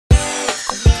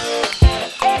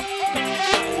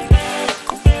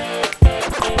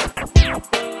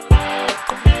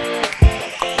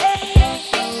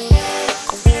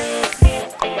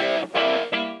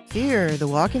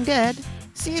Walking Dead,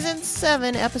 Season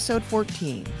 7, Episode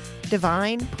 14,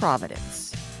 Divine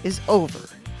Providence, is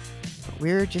over. But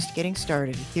we're just getting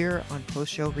started here on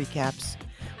Post-Show Recaps.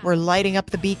 We're lighting up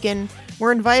the beacon.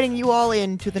 We're inviting you all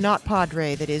into the Not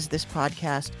Padre that is this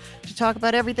podcast to talk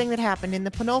about everything that happened in the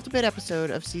penultimate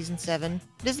episode of Season 7.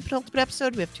 It is the penultimate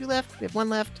episode. We have 2 left. We have 1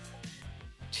 left.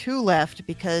 2 left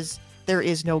because there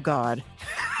is no God.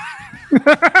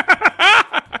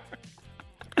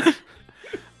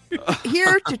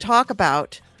 Here to talk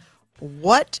about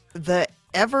what the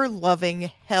ever-loving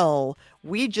hell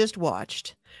we just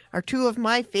watched are 2 of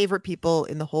my favorite people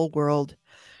in the whole world,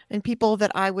 and people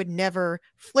that I would never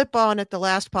flip on at the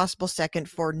last possible second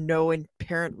for no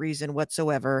apparent reason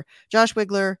whatsoever. Josh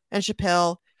Wigler and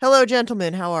Chappelle. Hello,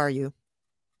 gentlemen. How are you?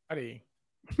 Howdy.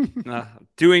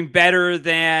 Doing better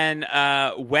than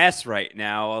Wes right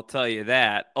now, I'll tell you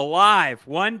that. Alive,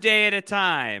 one day at a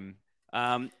time.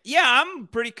 Yeah, I'm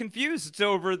pretty confused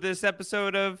over this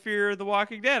episode of Fear the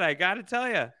Walking Dead. I got to tell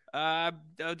you,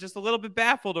 just a little bit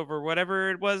baffled over whatever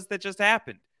it was that just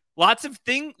happened. Lots of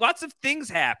things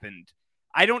happened.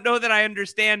 I don't know that I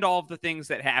understand all of the things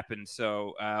that happened.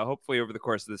 So hopefully over the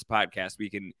course of this podcast, we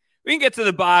can get to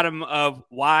the bottom of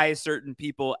why certain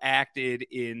people acted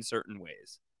in certain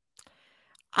ways.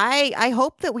 I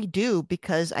hope that we do,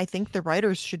 because I think the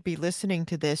writers should be listening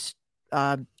to this,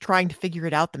 trying to figure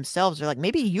it out themselves. They're like,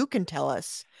 maybe you can tell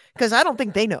us, because I don't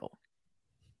think they know.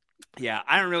 Yeah,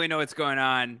 I don't really know what's going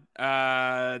on.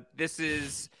 This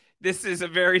is a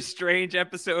very strange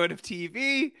episode of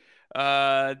TV.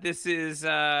 This is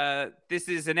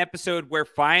an episode where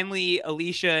finally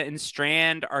Alicia and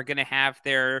Strand are going to have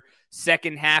their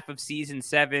second half of season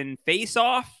 7 face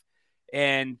off.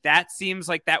 And that seems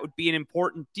like that would be an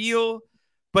important deal.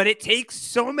 But it takes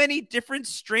so many different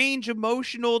strange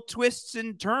emotional twists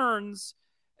and turns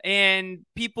and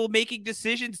people making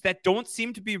decisions that don't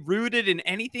seem to be rooted in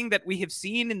anything that we have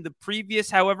seen in the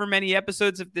previous however many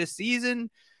episodes of this season.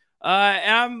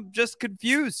 And I'm just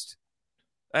confused.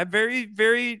 I'm very,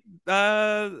 very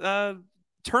turned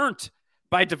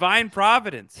by Divine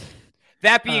Providence.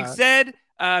 That being said,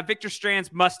 Victor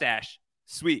Strand's mustache,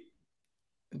 sweet.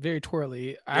 Very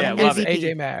twirly. Yeah, I love miss it.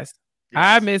 AJ Mask. Yes.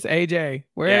 I miss AJ.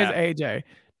 Where is Yeah. AJ?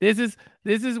 This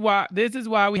is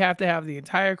why we have to have the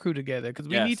entire crew together, because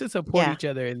we need to support each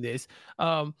other in this.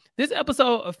 This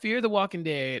episode of Fear the Walking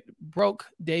Dead broke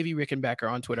Davey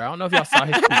Rickenbacker on Twitter. I don't know if y'all saw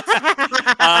his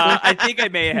tweets. I think I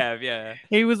may have, yeah.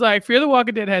 He was like, Fear the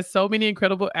Walking Dead has so many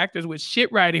incredible actors with shit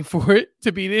writing for it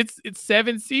to be its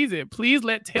 7th season. Please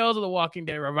let Tales of the Walking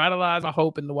Dead revitalize my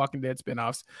hope in the Walking Dead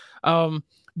spinoffs.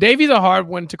 Davey's a hard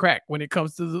one to crack when it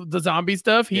comes to the zombie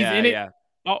stuff. He's in it.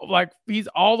 Like, he's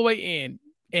all the way in.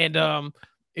 And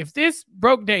if this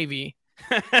broke Davey,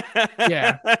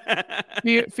 yeah,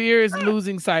 fear is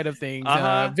losing sight of things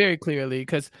very clearly.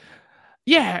 Because,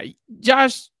 yeah,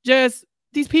 Josh, just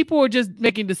these people are just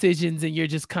making decisions, and you're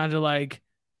just kind of like,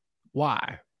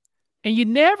 why? And you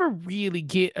never really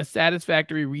get a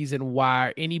satisfactory reason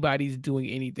why anybody's doing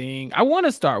anything. I want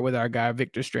to start with our guy,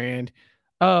 Victor Strand.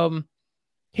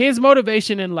 His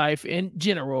motivation in life in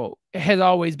general has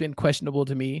always been questionable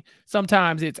to me.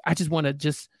 Sometimes I just want to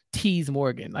just tease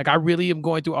Morgan. Like, I really am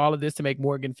going through all of this to make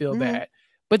Morgan feel bad.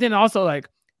 But then also, like,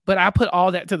 but I put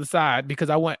all that to the side because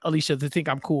I want Alicia to think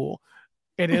I'm cool.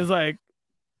 And it's like,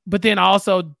 but then I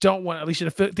also don't want Alicia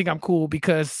to think I'm cool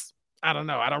because, I don't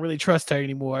know, I don't really trust her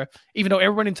anymore. Even though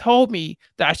everyone told me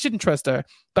that I shouldn't trust her,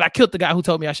 but I killed the guy who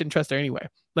told me I shouldn't trust her anyway.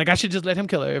 Like, I should just let him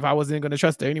kill her if I wasn't going to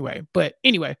trust her anyway. But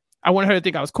anyway, I wanted her to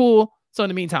think I was cool. So in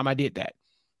the meantime, I did that.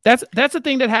 That's the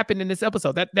thing that happened in this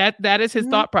episode. That is his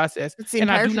thought process. And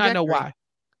I do not know why.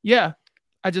 Yeah.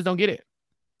 I just don't get it.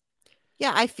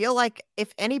 Yeah, I feel like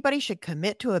if anybody should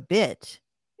commit to a bit,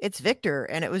 it's Victor.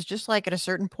 And it was just like at a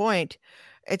certain point,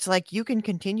 it's like you can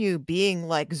continue being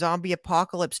like zombie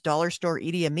apocalypse dollar store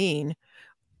Idi Amin,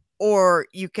 or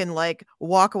you can like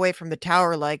walk away from the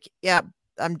tower like, yeah,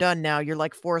 I'm done now. You're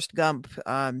like Forrest Gump,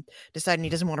 deciding he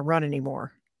doesn't want to run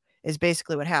anymore, is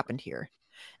basically what happened here.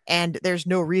 And there's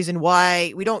no reason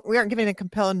why we aren't giving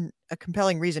a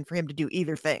compelling reason for him to do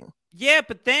either thing. Yeah,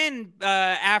 but then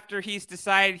after he's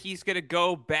decided he's going to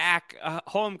go back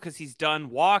home because he's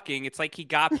done walking, it's like he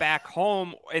got back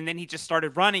home and then he just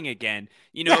started running again.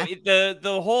 You know,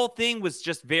 the whole thing was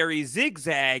just very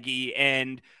zigzaggy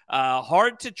and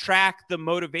hard to track the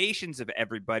motivations of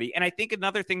everybody. And I think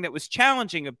another thing that was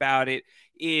challenging about it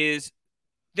is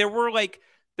there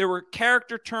were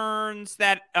character turns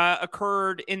that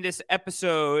occurred in this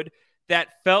episode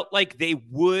that felt like they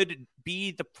would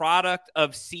be the product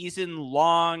of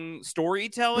season-long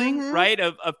storytelling, right?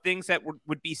 Of things that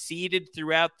would be seeded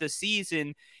throughout the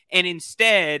season. And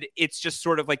instead, it's just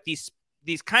sort of like these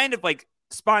kind of like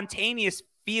spontaneous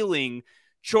feeling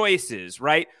choices,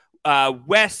 right?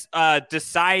 Wes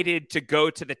decided to go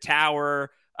to the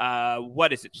tower,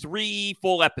 3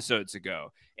 full episodes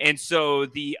ago. And so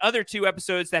the other 2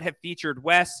 episodes that have featured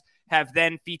Wes have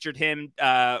then featured him,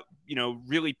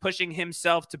 really pushing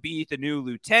himself to be the new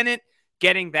lieutenant,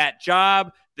 getting that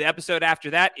job. The episode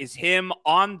after that is him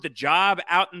on the job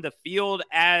out in the field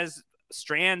as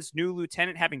Strand's new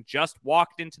lieutenant, having just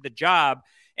walked into the job.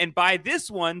 And by this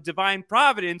one, Divine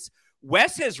Providence,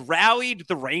 Wes has rallied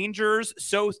the Rangers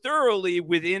so thoroughly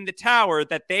within the tower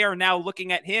that they are now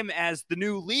looking at him as the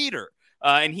new leader.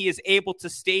 And he is able to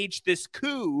stage this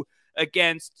coup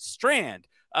against Strand.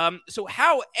 So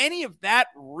how any of that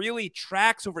really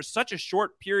tracks over such a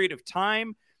short period of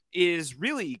time is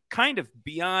really kind of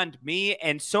beyond me.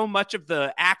 And so much of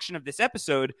the action of this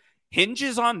episode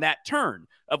hinges on that turn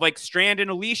of like Strand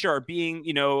and Alicia are being,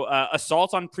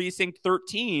 assault on Precinct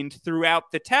 13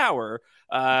 throughout the tower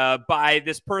by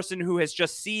this person who has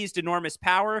just seized enormous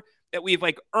power that we've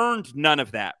like earned none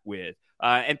of that with.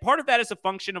 And part of that is a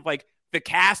function of like the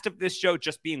cast of this show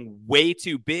just being way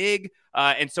too big.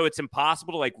 And so it's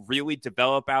impossible to like really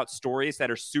develop out stories that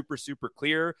are super, super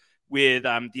clear with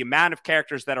the amount of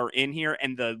characters that are in here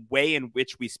and the way in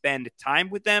which we spend time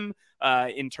with them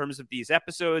in terms of these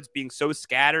episodes being so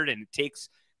scattered. And it takes,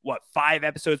 5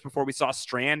 episodes before we saw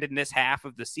Strand in this half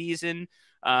of the season.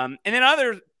 And then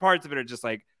other parts of it are just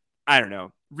like, I don't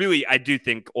know. Really, I do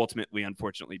think ultimately,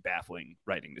 unfortunately, baffling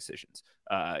writing decisions.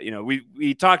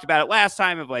 We talked about it last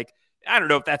time of like, I don't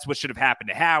know if that's what should have happened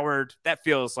to Howard. That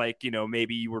feels like,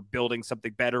 maybe you were building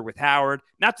something better with Howard.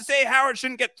 Not to say Howard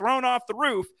shouldn't get thrown off the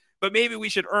roof, but maybe we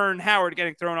should earn Howard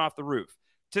getting thrown off the roof.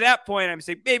 To that point, I'm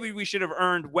saying maybe we should have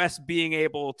earned Wes being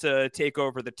able to take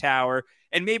over the tower.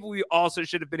 And maybe we also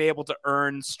should have been able to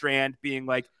earn Strand being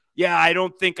like, yeah, I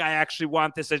don't think I actually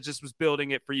want this. I just was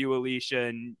building it for you, Alicia,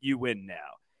 and you win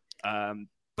now.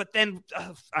 But then,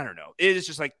 I don't know. It is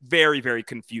just like very, very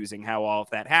confusing how all of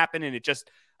that happened. And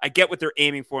I get what they're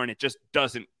aiming for, and it just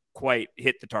doesn't quite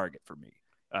hit the target for me.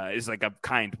 Is like a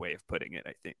kind way of putting it,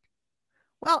 I think.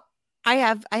 Well, I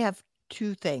have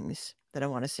 2 things that I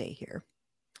want to say here.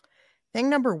 Thing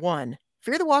number 1,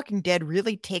 Fear the Walking Dead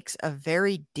really takes a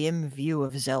very dim view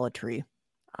of zealotry.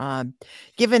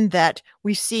 Given that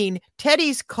we've seen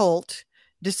Teddy's cult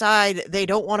decide they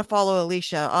don't want to follow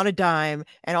Alicia on a dime,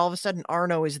 and all of a sudden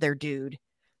Arno is their dude.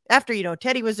 After,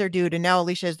 Teddy was their dude, and now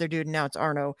Alicia is their dude, and now it's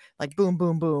Arno. Like, boom,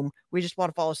 boom, boom. We just want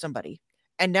to follow somebody.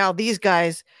 And now these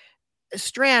guys,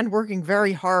 Strand working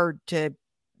very hard to,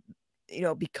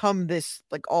 become this,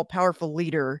 like, all-powerful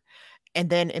leader, and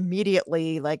then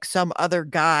immediately, like, some other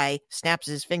guy snaps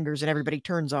his fingers and everybody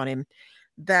turns on him.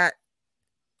 That,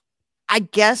 I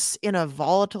guess, in a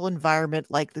volatile environment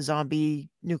like the zombie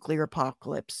nuclear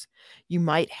apocalypse, you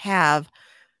might have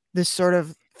this sort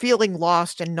of feeling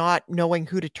lost and not knowing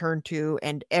who to turn to,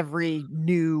 and every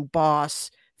new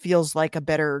boss feels like a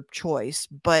better choice.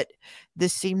 But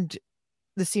this seemed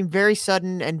very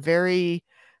sudden and very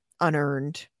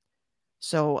unearned.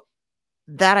 So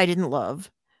that I didn't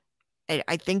love.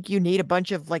 I think you need a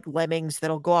bunch of like lemmings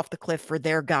that'll go off the cliff for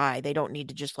their guy. They don't need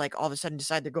to just like all of a sudden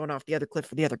decide they're going off the other cliff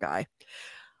for the other guy.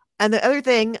 And the other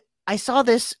thing, I saw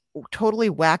this totally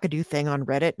wackadoo thing on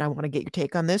Reddit, and I want to get your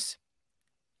take on this.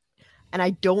 And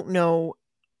I don't know,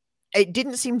 it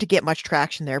didn't seem to get much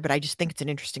traction there, but I just think it's an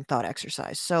interesting thought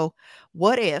exercise. So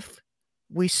what if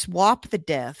we swap the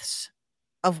deaths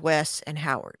of Wes and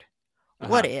Howard?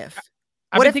 What if?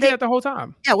 I've been thinking that the whole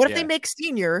time. Yeah, what if they make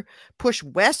Senior push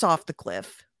Wes off the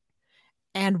cliff?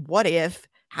 And what if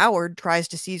Howard tries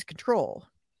to seize control?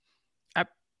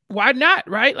 Why not,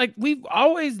 right? Like, we've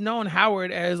always known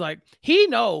Howard as like, he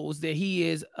knows that he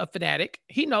is a fanatic.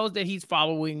 He knows that he's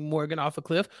following Morgan off a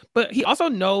cliff, but he also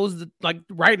knows like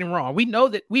right and wrong. We know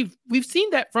that we've seen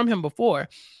that from him before.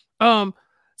 So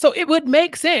it would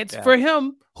make sense for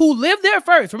him, who lived there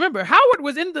first. Remember, Howard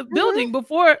was in the building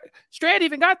before Strand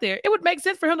even got there. It would make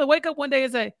sense for him to wake up one day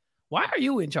and say, why are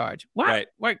you in charge? Why?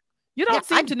 Right. You don't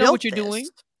seem to know what you're doing.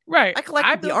 Right. I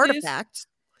collected the artifacts.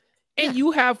 And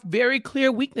you have very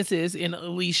clear weaknesses in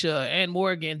Alicia and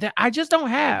Morgan that I just don't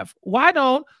have. Why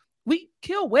don't we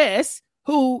kill Wes,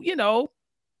 who,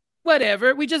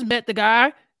 whatever. We just met the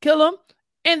guy, kill him,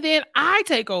 and then I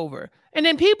take over. And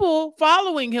then people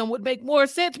following him would make more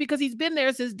sense because he's been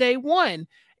there since day one.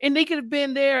 And they could have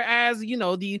been there as,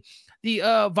 the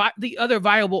other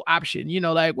viable option,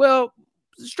 like, well,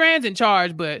 Strand's in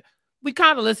charge, but we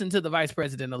kind of listen to the vice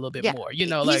president a little bit more, you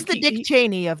know, he's like the Dick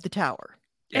Cheney of the tower.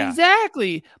 Yeah.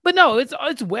 Exactly. But no,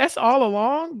 it's Wes all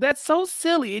along. That's so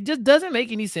silly. It just doesn't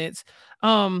make any sense.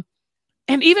 And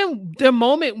even the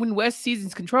moment when Wes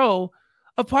seizes control,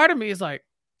 a part of me is like,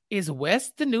 is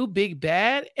Wes the new big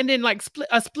bad? And then like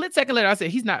a split second later, I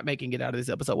said, he's not making it out of this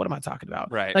episode. What am I talking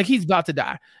about? Right. Like he's about to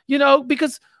die, you know,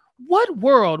 because what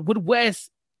world would Wes,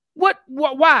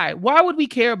 why would we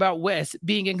care about Wes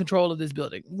being in control of this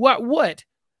building? What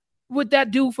would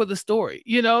that do for the story?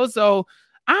 You know? So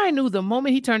I knew the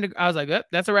moment he turned, I was like,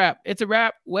 that's a wrap. It's a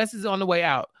wrap. Wes is on the way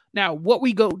out. Now, what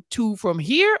we go to from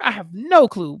here, I have no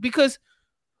clue because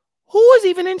who is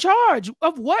even in charge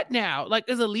of what now? Like,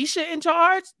 is Alicia in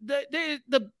charge?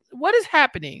 What is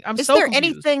happening? Is there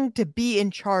anything to be in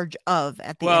charge of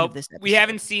at the end of this episode? We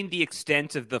haven't seen the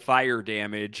extent of the fire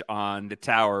damage on the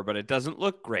tower, but it doesn't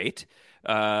look great.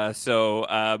 And this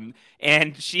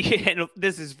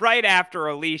is right after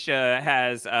Alicia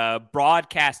has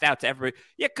broadcast out to everybody.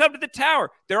 Yeah, come to the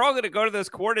tower. They're all going to go to those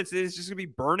coordinates. It's just going to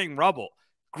be burning rubble.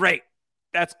 Great.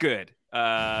 That's good.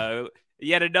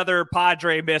 Yet another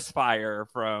Padre misfire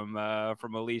from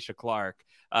Alicia Clark.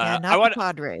 The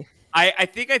Padre. I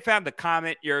think I found the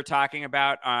comment you're talking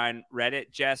about on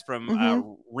Reddit, Jess,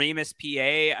 from Remus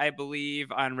PA, I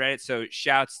believe, on Reddit. So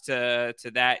shouts to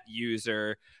that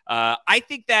user. I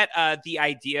think that the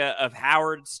idea of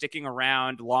Howard sticking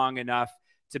around long enough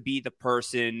to be the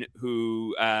person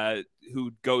who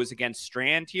goes against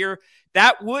Strand here,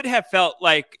 that would have felt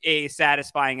like a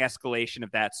satisfying escalation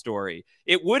of that story.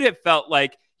 It would have felt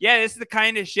like, yeah, this is the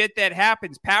kind of shit that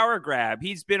happens. Power grab.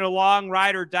 He's been a long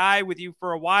ride or die with you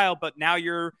for a while, but now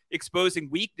you're exposing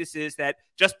weaknesses that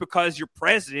just because you're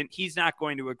president, he's not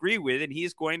going to agree with, and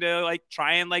he's going to like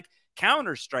try and like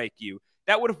counterstrike you.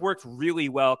 That would have worked really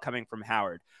well coming from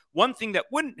Howard. One thing that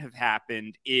wouldn't have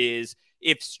happened is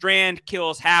if Strand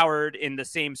kills Howard in the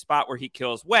same spot where he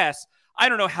kills Wes. I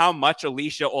don't know how much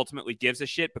Alicia ultimately gives a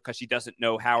shit because she doesn't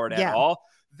know Howard at all.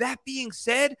 That being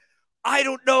said, I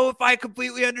don't know if I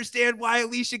completely understand why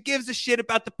Alicia gives a shit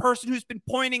about the person who's been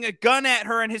pointing a gun at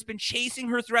her and has been chasing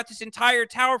her throughout this entire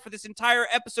tower for this entire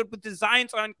episode with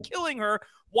designs on killing her.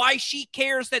 Why she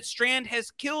cares that Strand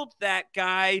has killed that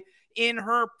guy in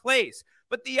her place.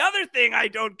 But the other thing I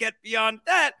don't get beyond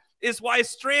that is why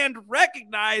Strand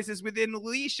recognizes within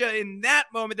Alicia in that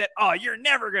moment that, oh, you're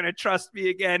never going to trust me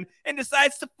again, and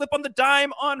decides to flip on the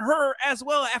dime on her as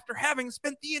well after having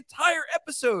spent the entire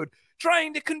episode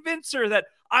trying to convince her that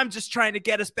I'm just trying to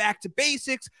get us back to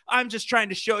basics. I'm just trying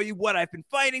to show you what I've been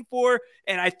fighting for,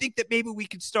 and I think that maybe we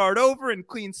could start over and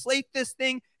clean slate this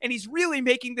thing. And he's really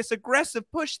making this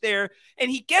aggressive push there,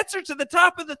 and he gets her to the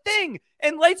top of the thing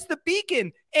and lights the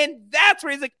beacon, and that's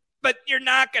where he's like, but you're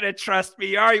not going to trust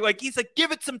me, are you? Like, he's like,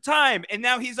 give it some time. And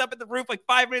now he's up at the roof like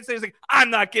 5 minutes later. He's like,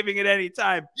 I'm not giving it any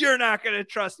time. You're not going to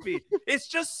trust me. It's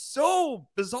just so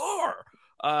bizarre.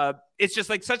 It's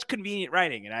just like such convenient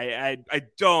writing. And I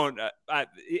don't,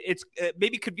 it's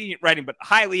maybe convenient writing, but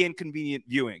highly inconvenient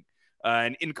viewing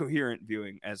and incoherent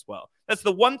viewing as well. That's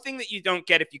the one thing that you don't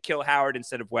get if you kill Howard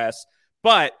instead of Wes.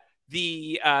 But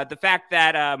the fact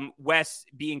that Wes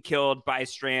being killed by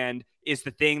Strand is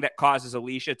the thing that causes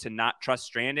Alicia to not trust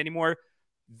Strand anymore.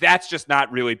 That's just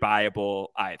not really buyable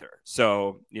either.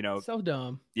 So, you know, so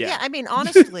dumb. Yeah, I mean,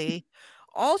 honestly,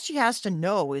 all she has to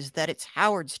know is that it's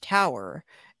Howard's tower,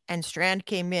 and Strand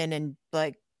came in and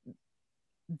like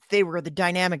they were the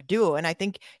dynamic duo. And I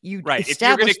think you if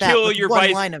you're going to kill your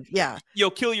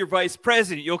you'll kill your vice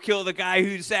president. You'll kill the guy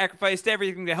who sacrificed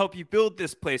everything to help you build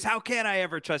this place. How can I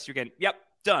ever trust you again? Yep,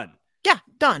 done. Yeah,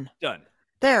 done.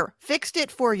 There, fixed it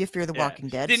for you, Fear the Walking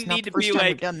Dead. Didn't need to be like,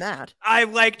 we've done that. I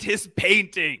liked his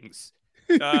paintings.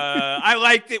 I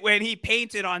liked it when he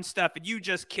painted on stuff, and you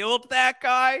just killed that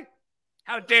guy?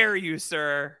 How dare you,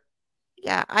 sir?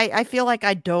 Yeah, I feel like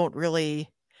I don't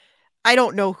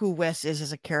know who Wes is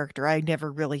as a character. I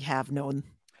never really have known.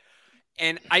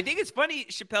 And I think it's funny,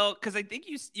 Chappelle, because I think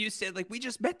you said, like, we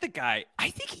just met the guy.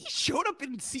 I think he showed up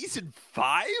in season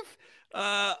 5.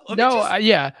 I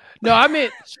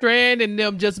meant Strand and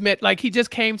them just met, like he just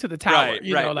came to the tower,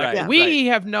 we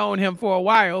have known him for a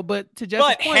while, but to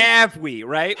just have we,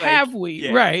 right? Have we,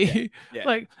 right?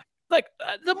 Yeah.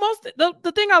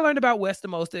 The thing I learned about Wes the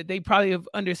most that they probably have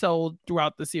undersold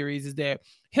throughout the series is that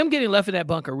him getting left in that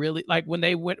bunker really, like when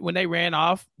they ran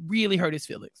off, really hurt his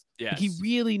feelings. Yes. Like, he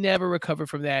really never recovered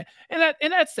from that, and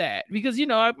that's sad because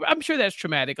I'm sure that's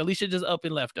traumatic. Alicia just up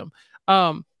and left him.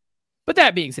 But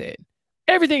that being said,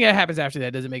 everything that happens after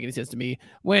that doesn't make any sense to me.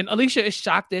 When Alicia is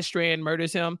shocked that Strand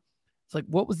murders him, It's like,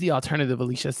 what was the alternative,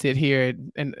 Alicia? Sit here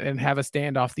and have a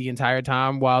standoff the entire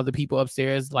time while the people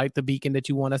upstairs light the beacon that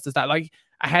you want us to stop. Like,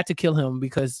 I had to kill him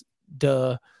because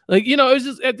duh. Like, it was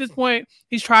just at this point,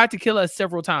 he's tried to kill us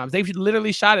several times. They've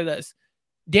literally shot at us.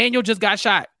 Daniel just got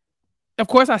shot. Of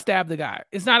course I stabbed the guy.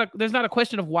 There's not a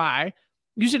question of why.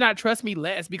 You should not trust me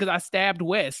less because I stabbed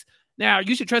Wes. Now,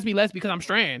 you should trust me less because I'm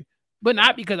Strand, but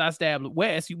not because I stabbed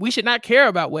Wes. We should not care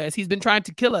about Wes. He's been trying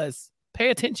to kill us. Pay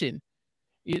attention.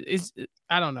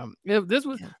 I don't know.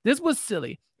 This was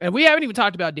silly. And we haven't even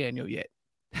talked about Daniel yet.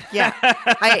 Yeah.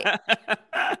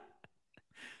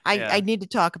 I need to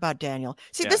talk about Daniel.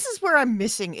 See, this is where I'm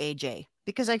missing AJ.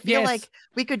 Because I feel like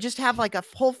we could just have like a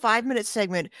whole 5-minute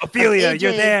segment. Ophelia,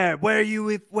 you're there. Where are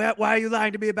you? Why are you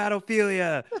lying to me about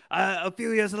Ophelia?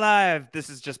 Ophelia's alive.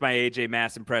 This is just my AJ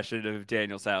Mass impression of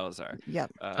Daniel Salazar. Yeah,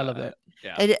 I love that.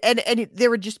 Yeah, and there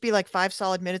would just be like 5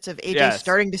 solid minutes of AJ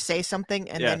starting to say something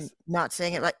and then not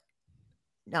saying it. Like,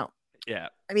 no. Yeah.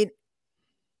 I mean,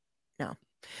 no.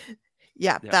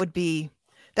 Yeah, that would be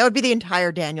the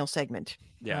entire Daniel segment.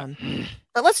 Yeah.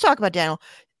 But let's talk about Daniel.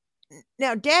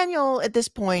 Now, Daniel, at this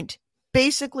point,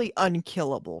 basically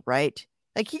unkillable, right?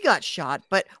 Like, he got shot,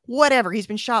 but whatever. He's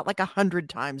been shot like 100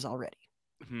 times already.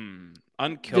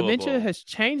 Unkillable. Dementia has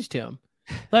changed him.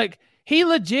 Like, he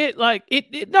legit, like,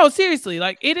 no, seriously,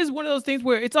 like, it is one of those things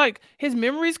where it's like his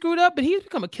memory screwed up, but he's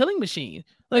become a killing machine.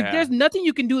 Like, there's nothing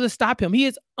you can do to stop him. He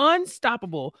is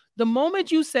unstoppable. The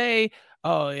moment you say,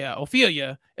 oh, yeah,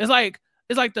 Ophelia, it's like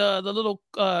the little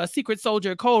secret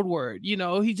soldier code word.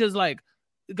 He just, like,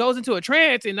 goes into a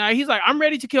trance and he's like, I'm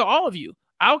ready to kill all of you.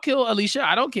 I'll kill Alicia.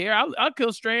 I don't care. I'll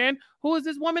kill Strand. Who is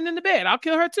this woman in the bed? I'll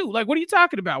kill her too. Like, what are you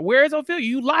talking about? Where is Ophelia?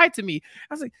 You lied to me.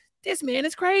 I was like, this man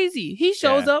is crazy. He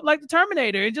shows up like the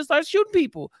Terminator and just starts shooting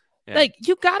people. Like,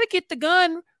 you got to get the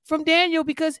gun from Daniel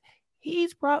because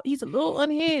he's a little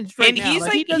unhinged right now.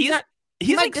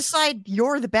 He might decide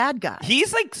you're the bad guy.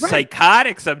 He's like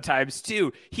psychotic sometimes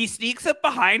too. He sneaks up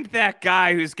behind that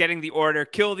guy who's getting the order,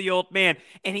 kill the old man,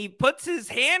 and he puts his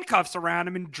handcuffs around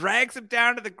him and drags him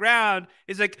down to the ground.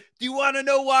 He's like, do you want to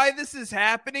know why this is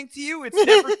happening to you? It's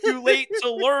never too late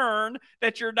to learn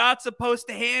that you're not supposed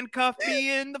to handcuff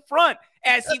me in the front.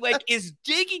 As he is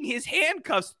digging his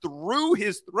handcuffs through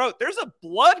his throat. There's a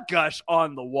blood gush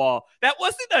on the wall. That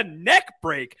wasn't a neck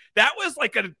break. That was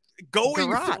like a going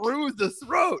through the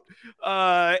throat.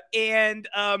 And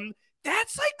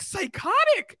that's like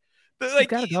psychotic.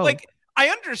 I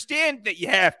understand that you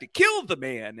have to kill the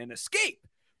man and escape,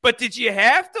 but did you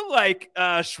have to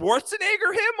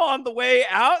Schwarzenegger him on the way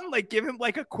out and give him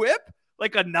a quip,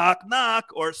 like a knock knock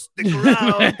or stick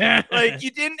around? You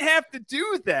didn't have to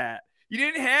do that. You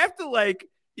didn't have to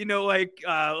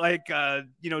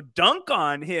dunk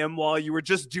on him while you were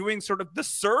just doing sort of the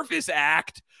service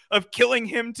act of killing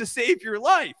him to save your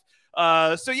life.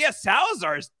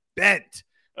 Salazar's bent.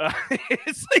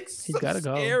 It's some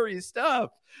scary stuff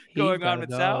going on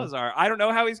with Salazar. I don't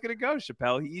know how he's gonna go,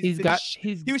 Chappelle.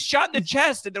 He was shot in the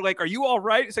chest, and they're like, "Are you all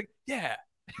right?" It's like, "Yeah,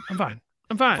 I'm fine.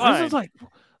 This is like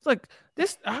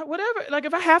this, whatever. Like,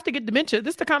 if I have to get dementia,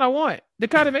 this is the kind I want. The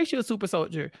kind that makes you a super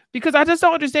soldier. Because I just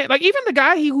don't understand. Like, even the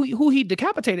guy who he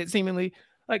decapitated, seemingly,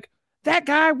 like, that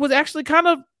guy was actually kind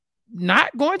of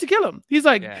not going to kill him. He's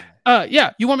like,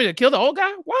 you want me to kill the old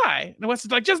guy? Why? And Wes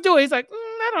is like, just do it. He's like,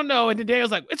 I don't know. And then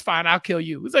Daniel's like, it's fine, I'll kill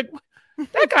you. He's like,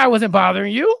 that guy wasn't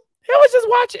bothering you. He was just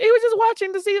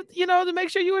watching to see if, to make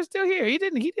sure you were still here. He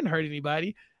didn't hurt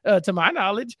anybody, to my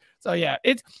knowledge. So yeah,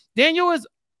 Daniel is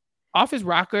off his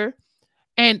rocker,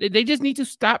 and they just need to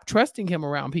stop trusting him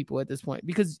around people at this point,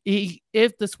 because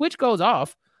if the switch goes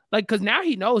off, because now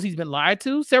he knows he's been lied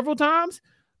to several times.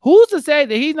 Who's to say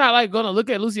that he's not going to look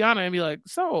at Luciana and be like,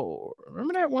 so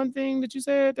remember that one thing that you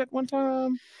said that one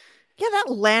time? Yeah,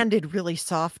 that landed really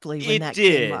softly when that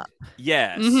came up.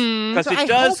 Yes, because it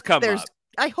does come up.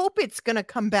 I hope it's going to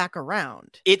come back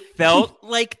around. It felt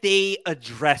like they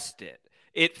addressed it.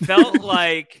 It felt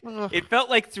like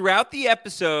throughout the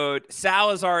episode,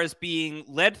 Salazar is being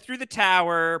led through the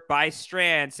tower by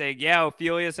Strand, saying, "Yeah,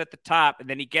 Ophelia's at the top," and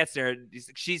then he gets there, and he's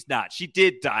like, "She's not. She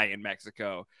did die in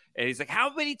Mexico." And he's like,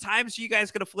 "How many times are you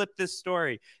guys gonna flip this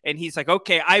story?" And he's like,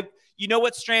 "Okay, you know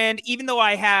what, Strand? Even though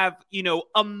I have,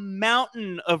 a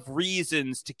mountain of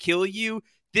reasons to kill you,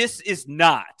 this is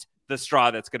not the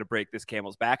straw that's going to break this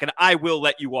camel's back, and I will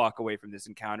let you walk away from this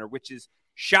encounter," which is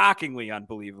shockingly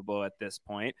unbelievable at this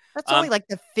point. That's only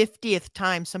the 50th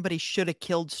time somebody should have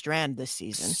killed Strand this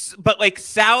season. But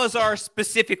Salazar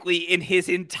specifically, in his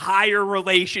entire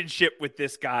relationship with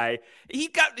this guy,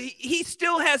 he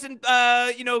still hasn't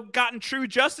gotten true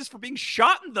justice for being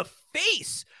shot in the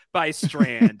face by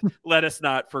Strand. Let us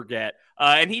not forget.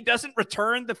 And he doesn't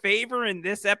return the favor in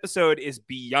this episode is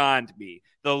beyond me.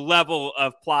 The level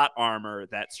of plot armor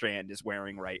that Strand is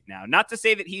wearing right now. Not to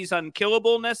say that he's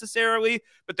unkillable necessarily,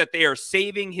 but that they are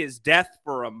saving his death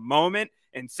for a moment.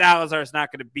 And Salazar's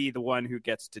not going to be the one who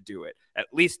gets to do it, at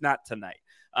least not tonight.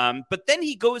 But then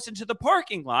he goes into the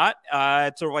parking lot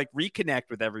to like reconnect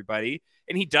with everybody.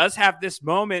 And he does have this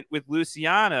moment with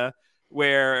Luciana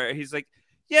where he's like,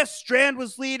 yes, Strand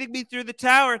was leading me through the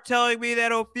tower, telling me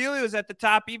that Ophelia was at the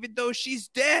top, even though she's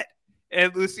dead.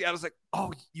 And Luciana's like,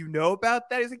 oh, you know about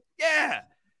that? He's like, yeah,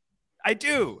 I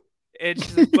do. And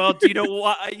she's like, well, do you know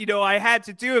what? You know, I had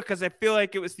to do it because I feel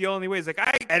like it was the only way. He's like,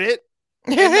 I get it.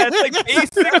 And that's like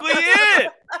basically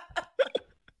it.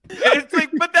 And it's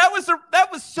like, but that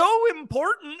was so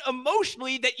important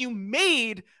emotionally that you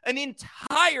made an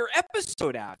entire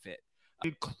episode out of it.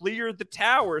 And clear the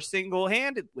tower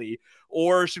single-handedly,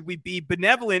 or should we be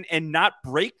benevolent and not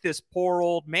break this poor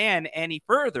old man any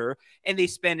further? And they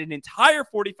spend an entire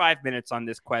 45 minutes on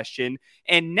this question.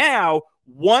 And now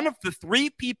one of the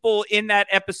three people in that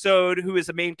episode who is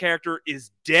a main character is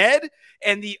dead.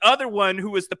 And the other one, who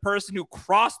was the person who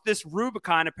crossed this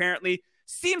Rubicon, apparently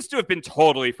seems to have been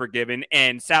totally forgiven.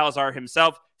 And Salazar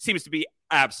himself seems to be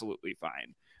absolutely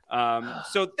fine.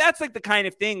 So that's like the kind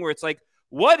of thing where it's like,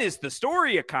 what is the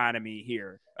story economy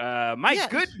here? My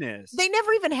goodness. They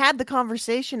never even had the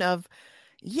conversation of,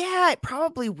 yeah, it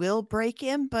probably will break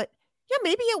him, but yeah,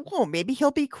 maybe it won't. Maybe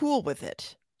he'll be cool with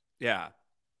it. Yeah.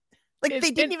 Like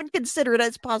they didn't even consider it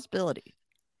as a possibility.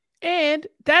 And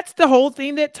that's the whole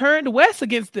thing that turned Wes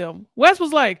against them. Wes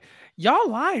was like, y'all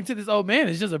lying to this old man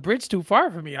is just a bridge too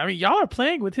far for me. I mean, y'all are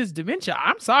playing with his dementia.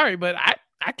 I'm sorry, but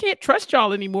I can't trust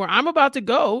y'all anymore. I'm about to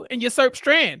go and usurp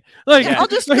Strand. Like, I'll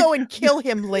just go and kill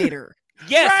him later.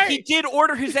 Yes, right. He did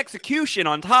order his execution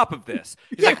on top of this.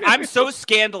 He's like, I'm so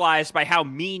scandalized by how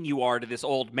mean you are to this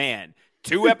old man.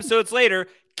 2 episodes later,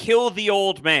 kill the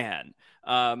old man.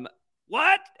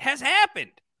 What has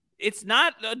happened? It's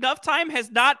not enough time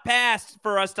has not passed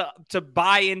for us to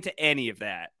buy into any of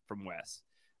that from Wes.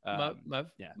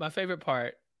 My favorite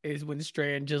part is when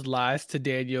Strand just lies to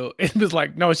Daniel and was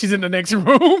like, no, she's in the next room.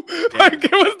 Yeah. Like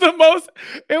it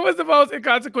was the most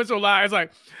inconsequential lie. It's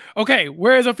like, okay,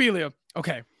 where is Ophelia?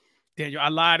 Okay, Daniel, I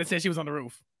lied and said she was on the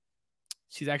roof.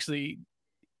 She's actually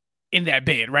in that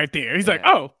bed right there. He's like,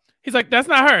 oh, he's like, that's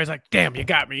not her. He's like, damn, you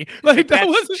got me. Like that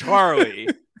was Charlie.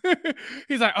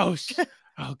 He's like, oh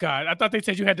God, I thought they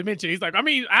said you had dementia. He's like, I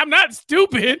mean, I'm not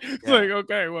stupid. It's like,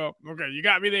 okay, you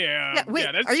got me there. Wait,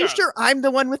 are you sure I'm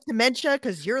the one with dementia?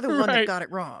 Because you're the one that got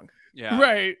it wrong. Yeah.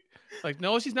 Right. Like,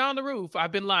 no, she's not on the roof.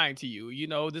 I've been lying to you. You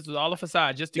know, this was all a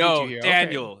facade just to get you here.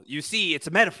 Daniel, you see, it's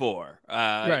a metaphor.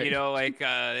 Right. You know, like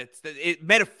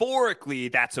metaphorically,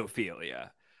 that's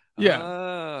Ophelia. Yeah.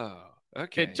 Oh,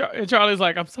 okay. And Charlie's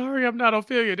like, I'm sorry, I'm not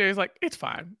Ophelia. He's like, it's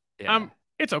fine. Yeah.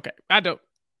 It's okay. I don't.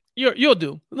 You'll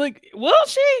do. Like, will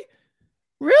she?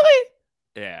 Really?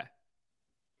 Yeah.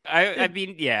 I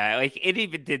mean, yeah, like it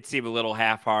even did seem a little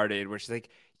half-hearted where she's like,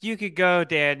 you could go,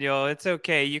 Daniel. It's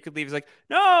okay. You could leave. It's like,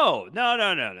 no.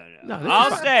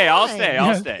 I'll stay. I'll stay.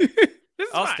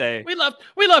 I'll stay. We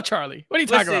love Charlie. What are you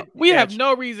talking about? We have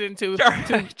no reason to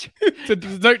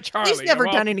desert Charlie. He's never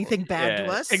done anything bad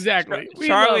to us. Exactly.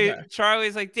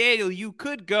 Charlie's like, Daniel, you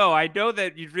could go. I know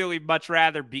that you'd really much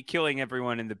rather be killing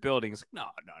everyone in the building. It's like,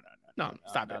 no,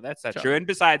 stop that. That's not true. And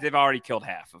besides, they've already killed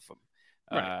half of them.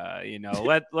 Right. You know,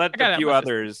 let a few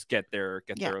others get their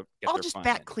I'll just fun.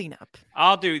 back clean up.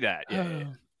 I'll do that. Yeah.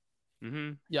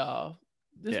 Mm-hmm. Y'all,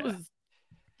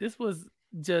 this was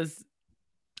just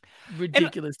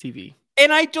ridiculous TV.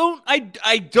 And I don't,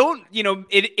 you know,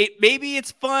 it maybe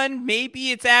it's fun, maybe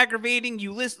it's aggravating.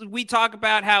 We talk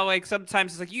about how like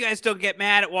sometimes it's like you guys don't get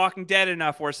mad at Walking Dead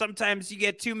enough, or sometimes you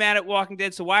get too mad at Walking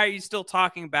Dead, so why are you still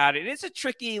talking about it? And it's a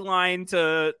tricky line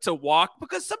to walk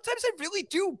because sometimes I really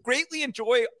do greatly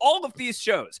enjoy all of these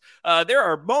shows. There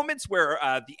are moments where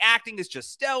the acting is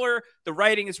just stellar, the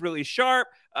writing is really sharp.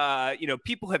 You know,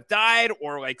 people have died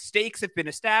or like stakes have been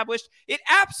established. It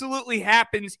absolutely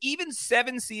happens even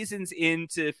 7 seasons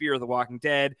into Fear of the Walking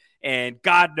Dead and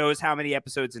God knows how many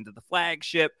episodes into the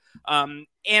flagship. And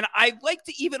I like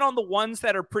to, even on the ones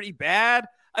that are pretty bad,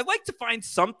 I like to find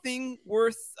something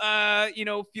worth, you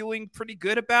know, feeling pretty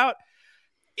good about.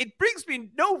 It brings me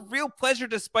no real pleasure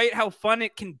despite how fun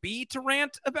it can be to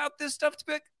rant about this stuff. To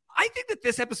be like, I think that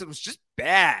this episode was just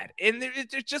bad. And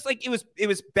it's just like, it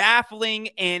was baffling.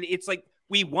 And it's like,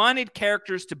 we wanted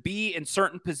characters to be in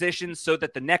certain positions so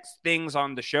that the next things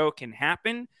on the show can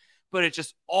happen. But it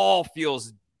just all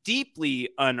feels deeply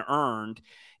unearned.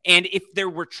 And if they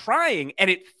were trying, and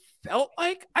it felt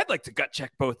like, I'd like to gut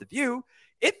check both of you.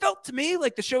 It felt to me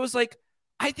like the show was like,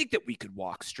 I think that we could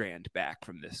walk Strand back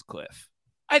from this cliff.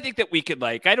 I think that we could,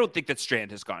 I don't think that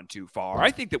Strand has gone too far.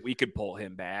 I think that we could pull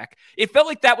him back. It felt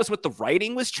like that was what the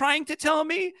writing was trying to tell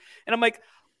me. And I'm like,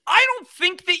 I don't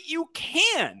think that you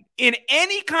can, in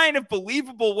any kind of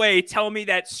believable way, tell me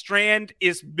that Strand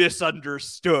is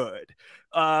misunderstood.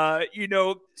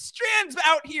 Strand's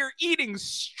out here eating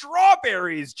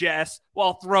strawberries, Jess,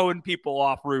 while throwing people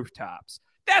off rooftops.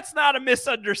 That's not a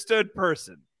misunderstood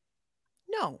person.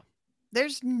 No,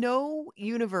 there's no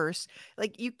universe.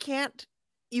 Like, you can't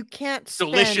spend,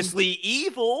 deliciously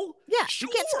evil. Yeah, sure.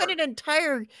 You can't spend an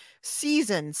entire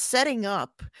season setting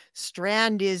up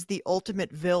Strand is the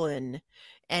ultimate villain,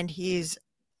 and he's,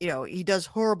 he does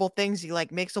horrible things. He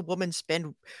makes a woman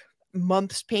spend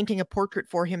months painting a portrait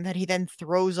for him that he then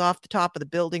throws off the top of the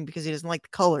building because he doesn't like the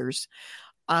colors.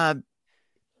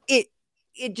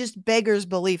 It just beggars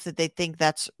belief that they think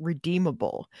that's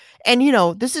redeemable. And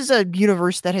this is a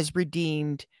universe that has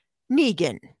redeemed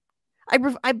Negan.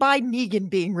 I buy Negan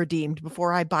being redeemed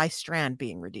before I buy Strand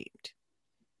being redeemed.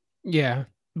 Yeah,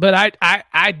 but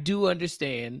I do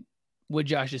understand what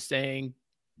Josh is saying,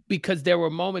 because there were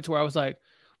moments where I was like,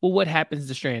 well, what happens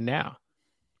to Strand now?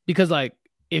 Because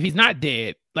if he's not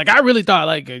dead, I really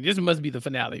thought this must be the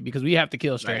finale, because we have to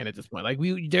kill Strand at this point.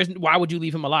 Why would you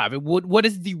leave him alive? What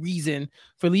is the reason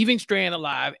for leaving Strand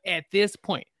alive at this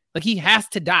point? He has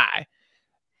to die.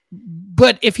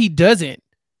 But if he doesn't,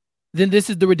 then this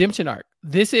is the redemption arc.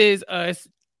 This is us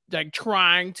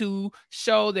trying to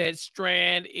show that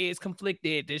Strand is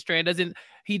conflicted. That Strand doesn't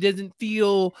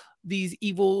feel these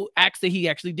evil acts that he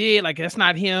actually did. That's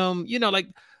not him.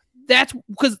 That's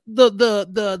because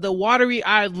the watery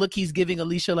eyed look he's giving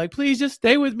Alicia, please just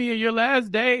stay with me in your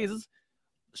last days.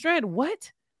 Strand,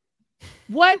 what?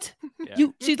 Yeah.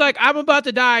 She's like, I'm about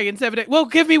to die in 7 days. Well,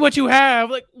 give me what you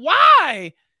have.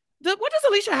 Why? What does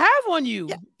Alicia have on you?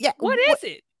 Yeah. What is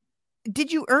it?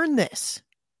 Did you earn this?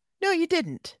 No, you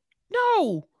didn't.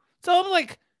 No. So I'm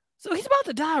like, so he's about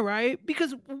to die, right?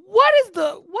 Because what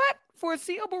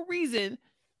foreseeable reason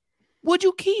would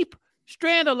you keep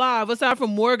Strand alive aside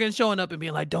from Morgan showing up and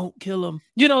being like, don't kill him?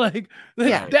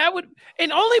 That would,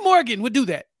 and only Morgan would do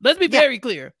that. Let's be very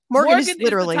clear. Morgan is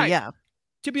literally,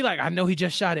 to be like, I know he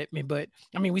just shot at me, but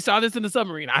we saw this in the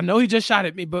submarine. I know he just shot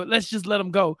at me, but let's just let him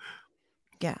go.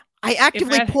 Yeah. I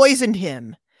actively poisoned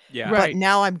him. Yeah. But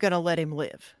now I'm going to let him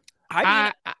live.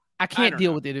 I can't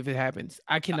deal with it if it happens.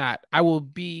 I cannot. I will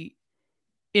be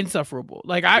insufferable.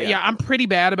 I'm pretty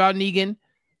bad about Negan.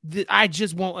 I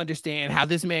just won't understand how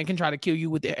this man can try to kill you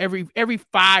with every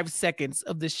 5 seconds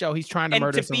of this show. He's trying to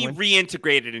murder someone. And to be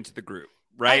reintegrated into the group,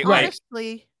 right?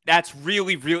 Honestly, that's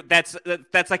really real. That's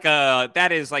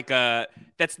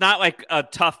not like a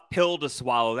tough pill to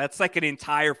swallow. That's like an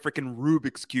entire freaking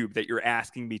Rubik's Cube that you're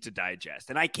asking me to digest.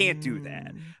 And I can't do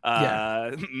that.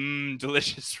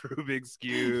 Delicious Rubik's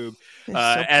Cube.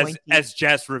 As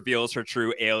Jess reveals her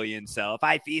true alien self.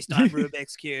 I feast on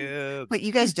Rubik's Cube. But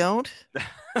you guys don't?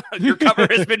 Your cover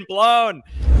has been blown.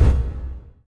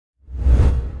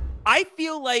 I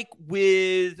feel like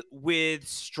with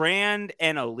Strand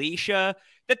and Alicia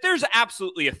that there's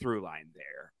absolutely a through line there.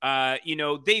 They're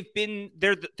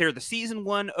the season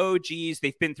 1 OGs.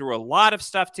 They've been through a lot of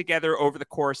stuff together over the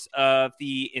course of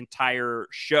the entire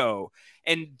show,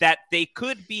 and that they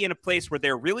could be in a place where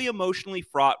they're really emotionally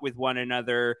fraught with one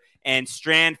another. And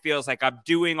Strand feels like, I'm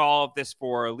doing all of this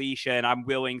for Alicia, and I'm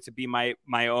willing to be my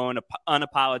own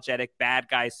unapologetic bad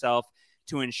guy self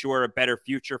to ensure a better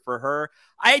future for her.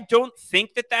 I don't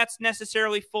think that that's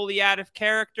necessarily fully out of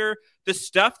character. The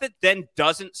stuff that then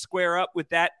doesn't square up with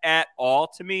that at all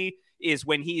to me is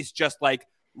when he's just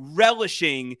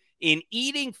relishing in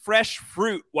eating fresh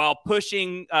fruit while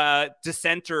pushing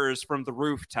dissenters from the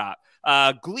rooftop,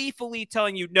 gleefully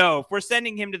telling you, no, if we're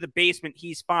sending him to the basement,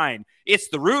 he's fine. It's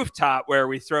the rooftop where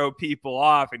we throw people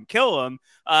off and kill them.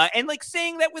 And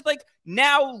saying that with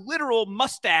now literal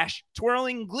mustache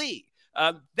twirling glee.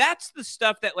 That's the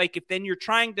stuff that if then you're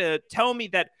trying to tell me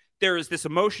that there is this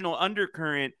emotional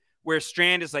undercurrent where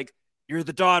Strand is you're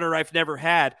the daughter I've never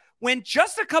had, when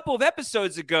just a couple of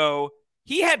episodes ago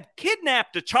he had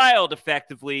kidnapped a child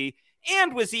effectively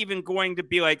and was even going to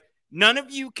be none of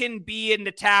you can be in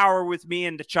the tower with me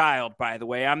and the child, by the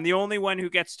way. I'm the only one who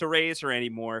gets to raise her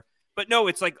anymore. But no,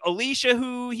 it's Alicia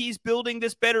who he's building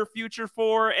this better future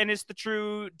for and is the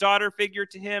true daughter figure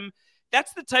to him.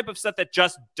 That's the type of stuff that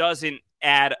just doesn't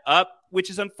add up, which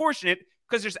is unfortunate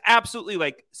because there's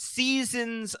absolutely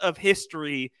seasons of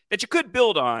history that you could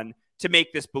build on to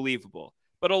make this believable.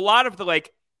 But a lot of the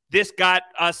this got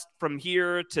us from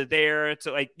here to there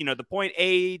to like, you know, the point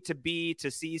A to B to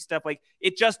C stuff. Like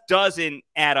it just doesn't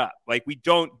add up. Like we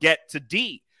don't get to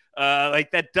D.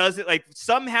 Like that doesn't, like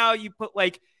somehow you put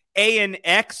like A and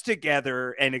X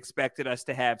together and expected us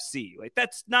to have C. Like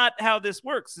that's not how this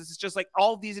works. This is just like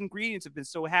all these ingredients have been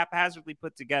so haphazardly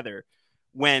put together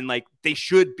when like they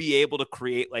should be able to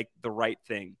create like the right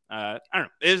thing. I don't know.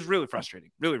 It is really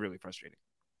frustrating. Really, really frustrating.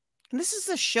 And this is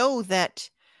a show that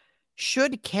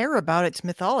should care about its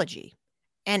mythology,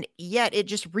 and yet it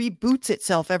just reboots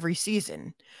itself every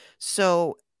season.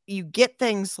 So you get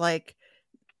things like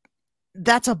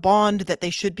that's a bond that they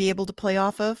should be able to play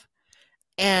off of,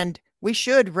 and we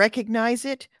should recognize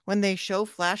it when they show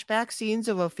flashback scenes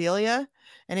of Ophelia.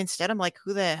 And instead I'm like,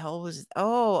 who the hell was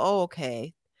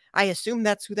okay, I assume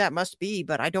that's who that must be,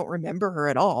 but I don't remember her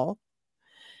at all.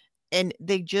 And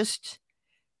they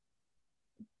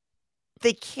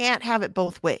can't have it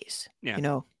both ways. Yeah. You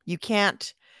know, you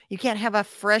can't have a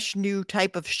fresh new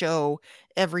type of show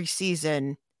every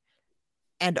season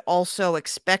and also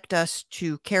expect us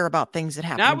to care about things that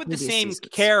happen. Not with the same seasons.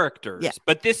 characters, Yeah.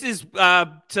 but this is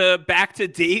back to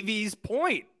Davey's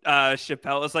point,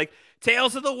 Chappelle. It's like,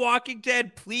 Tales of the Walking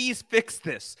Dead, please fix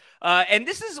this. And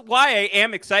this is why I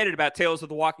am excited about Tales of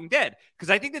the Walking Dead,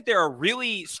 because I think that there are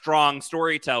really strong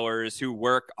storytellers who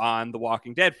work on the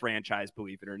Walking Dead franchise,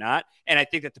 believe it or not. And I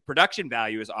think that the production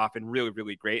value is often really,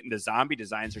 really great, and the zombie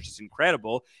designs are just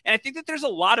incredible. And I think that there's a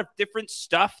lot of different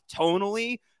stuff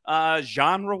tonally,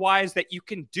 genre-wise, that you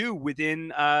can do within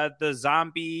the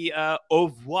zombie au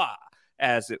revoir,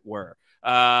 as it were.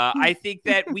 I think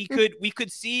that we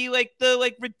could see like the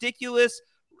like ridiculous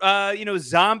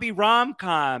zombie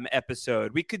rom-com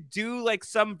episode. We could do like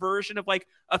some version of like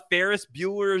a Ferris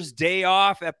Bueller's Day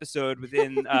Off episode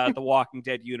within the Walking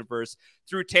Dead universe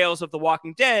through Tales of the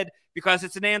Walking Dead, because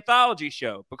it's an anthology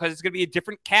show, because it's going to be a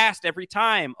different cast every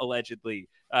time, allegedly.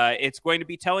 It's going to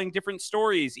be telling different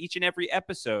stories each and every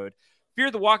episode. Fear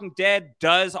the Walking Dead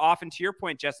does often, to your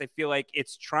point, Jess, I feel like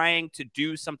it's trying to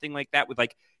do something like that with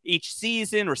like each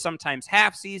season or sometimes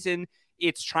half season.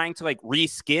 It's trying to like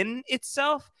reskin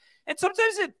itself. And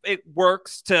sometimes it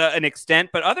works to an extent,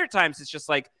 but other times it's just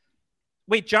like,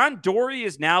 wait, John Dory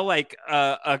is now like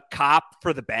a cop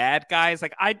for the bad guys.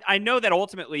 Like I know that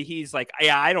ultimately he's like,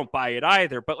 yeah, I don't buy it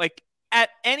either. But like at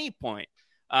any point,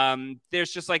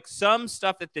 there's just like some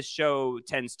stuff that this show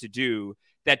tends to do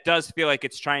that does feel like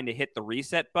it's trying to hit the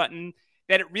reset button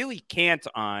that it really can't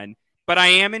on. But I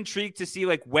am intrigued to see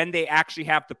like when they actually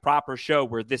have the proper show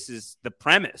where this is the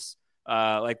premise.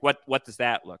 Like what does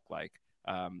that look like?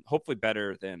 Hopefully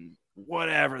better than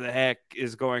whatever the heck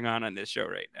is going on this show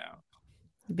right now.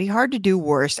 It'd be hard to do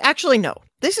worse. Actually, no.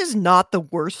 This is not the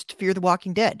worst Fear the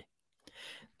Walking Dead.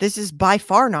 This is by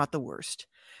far not the worst.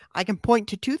 I can point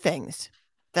to two things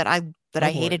that I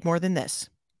hated more than this.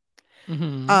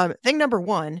 Mm-hmm. Thing number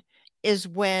one is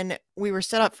when we were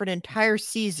set up for an entire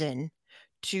season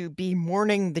to be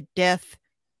mourning the death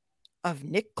of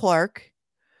Nick Clark,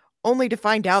 only to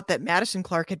find out that Madison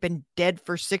Clark had been dead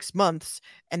for 6 months.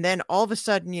 And then all of a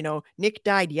sudden, Nick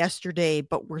died yesterday,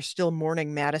 but we're still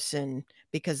mourning Madison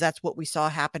because that's what we saw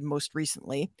happen most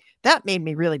recently. That made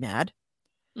me really mad.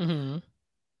 Mm-hmm.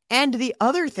 And the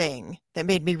other thing that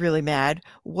made me really mad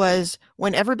was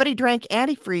when everybody drank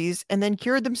antifreeze and then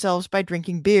cured themselves by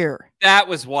drinking beer. That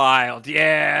was wild.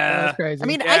 Yeah. That was crazy. I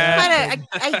mean, Yeah.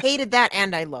 I hated that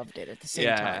and I loved it at the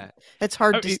same time. It's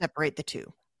hard to separate the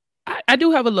two. I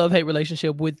do have a love-hate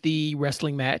relationship with the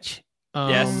wrestling match.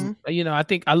 Yes. I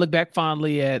think I look back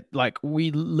fondly at like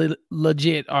we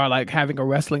legit are like having a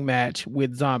wrestling match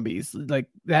with zombies. Like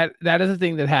that is a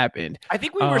thing that happened. I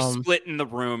think we were split in the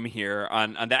room here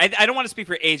on that. I don't want to speak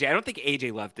for AJ. I don't think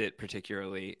AJ loved it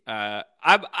particularly. I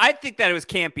think that it was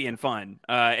campy and fun,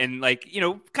 and like,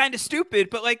 kind of stupid,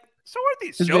 but like so are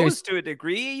these shows to a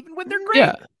degree, even when they're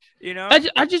great. Yeah.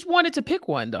 I just wanted to pick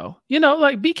one though.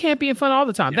 Like be campy and fun all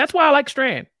the time. Yeah. That's why I like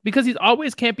Strand, because he's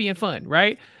always campy and fun,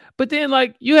 right? But then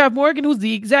like you have Morgan, who's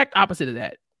the exact opposite of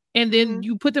that. And then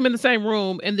you put them in the same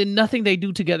room and then nothing they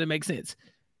do together makes sense,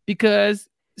 because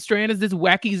Strand is this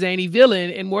wacky, zany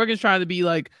villain and Morgan's trying to be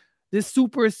like this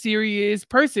super serious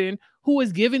person who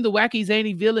is giving the wacky,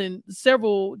 zany villain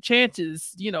several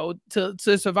chances, to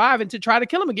survive and to try to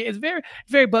kill him again. It's very,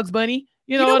 very Bugs Bunny,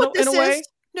 in a way.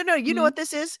 No, you know what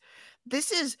this is?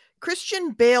 This is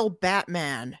Christian Bale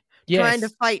Batman trying to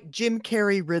fight Jim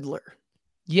Carrey Riddler.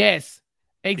 Yes.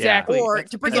 Exactly. Yeah. Or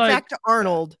to bring it back to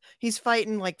Arnold, he's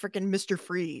fighting like freaking Mr.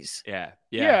 Freeze. Yeah.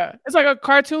 It's like a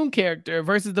cartoon character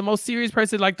versus the most serious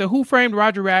person, like the Who Framed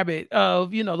Roger Rabbit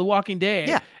of, The Walking Dead.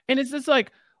 Yeah. And it's just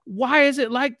like, why is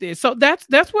it like this? So that's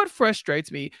what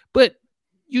frustrates me. But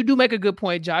you do make a good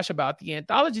point, Josh, about the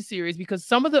anthology series, because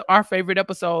some of our favorite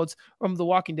episodes from The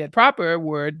Walking Dead proper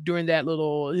were during that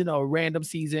little, random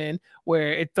season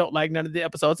where it felt like none of the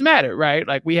episodes mattered, right?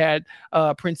 Like we had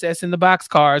Princess in the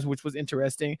Boxcars, which was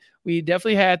interesting. We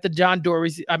definitely had the John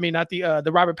Dory's, I mean, not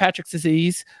the Robert Patrick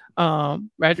disease,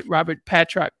 right? Robert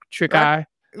Patrick trick eye.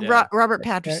 Yeah. Robert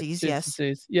Patrices, yes.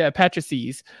 Yeah,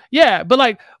 Patrices. Yeah, but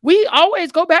like we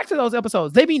always go back to those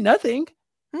episodes. They mean nothing.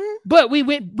 But we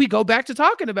go back to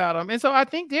talking about them. And so I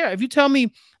think if you tell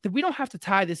me that we don't have to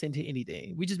tie this into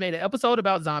anything, we just made an episode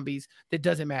about zombies that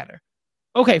doesn't matter.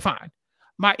 Okay, fine.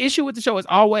 My issue with the show is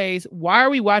always, why are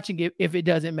we watching it if it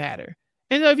doesn't matter?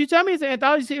 And if you tell me it's an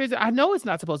anthology series, I know it's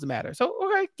not supposed to matter. So,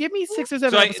 okay, give me 6 or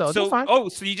 7 episodes. So, fine.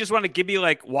 So you just want to give me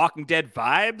like Walking Dead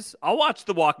vibes? I'll watch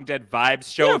the Walking Dead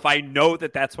vibes show if I know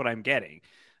that that's what I'm getting.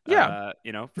 Yeah,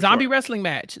 zombie wrestling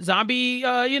match, zombie,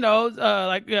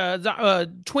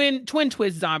 twin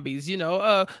twist zombies,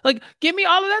 like give me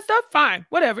all of that stuff. Fine,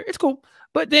 whatever, it's cool.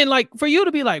 But then, like, for you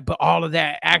to be like, but all of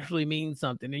that actually means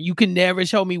something, and you can never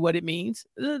show me what it means.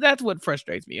 That's what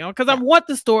frustrates me, because I want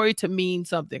the story to mean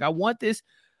something. I want this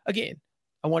again.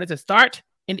 I want it to start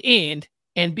and end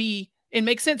and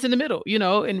make sense in the middle,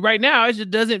 And right now, it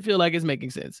just doesn't feel like it's making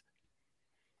sense.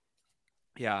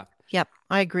 Yeah. Yep,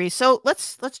 I agree. So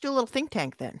let's do a little think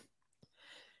tank then.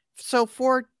 So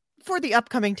for the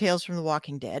upcoming Tales from the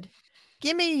Walking Dead,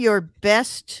 give me your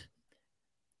best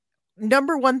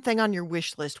number one thing on your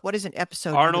wish list. What is an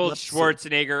episode? Arnold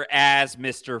Schwarzenegger as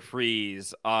Mr.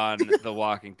 Freeze on The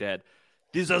Walking Dead.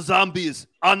 These are zombies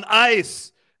on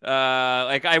ice.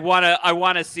 I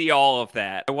wanna see all of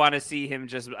that. I want to see him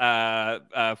just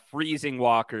freezing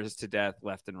walkers to death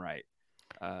left and right.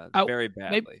 Very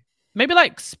badly. Maybe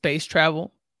like space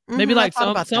travel. Maybe like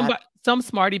some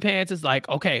smarty pants is like,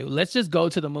 okay, let's just go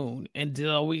to the moon and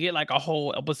we get like a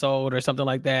whole episode or something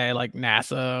like that, like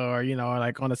NASA or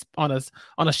like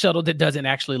on a shuttle that doesn't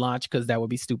actually launch, because that would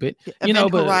be stupid.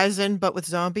 Event Horizon, but with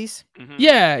zombies. Mm-hmm.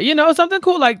 Yeah, something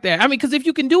cool like that. I mean, because if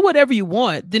you can do whatever you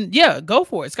want, then go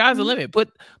for it. Sky's the limit.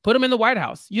 Put them in the White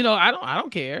House. I don't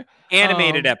care.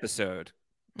 Animated episode.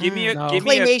 Give me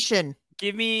claymation.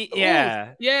 Give me,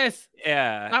 yes,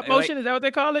 Stop motion, is that what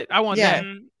they call it? I want that.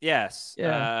 Yes,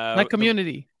 like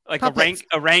Community, like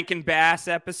a Rankin Bass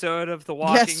episode of The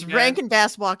Walking Dead. Yes, Rankin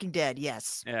Bass Walking Dead.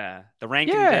 Yes, the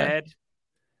Rankin Dead.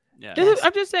 Yeah,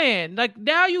 I'm just saying. Like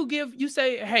now, you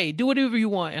say, hey, do whatever you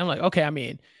want, and I'm like, okay, I'm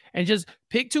in. And just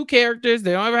pick 2 characters.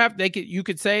 They don't ever have. You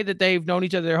could say that they've known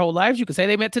each other their whole lives. You could say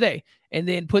they met today, and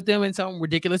then put them in some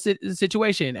ridiculous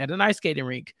situation at an ice skating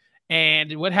rink.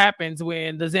 And what happens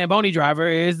when the Zamboni driver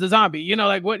is the zombie?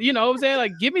 Like what? What I'm saying?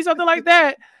 Like, give me something like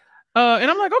that.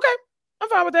 And I'm like, okay, I'm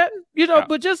fine with that.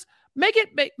 But just make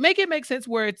it make sense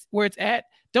where it's at.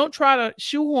 Don't try to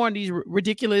shoehorn these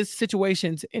ridiculous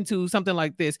situations into something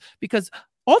like this, because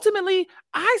ultimately,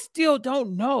 I still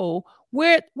don't know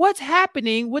what's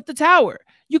happening with the tower.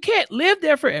 You can't live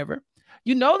there forever.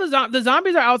 The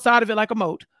zombies are outside of it like a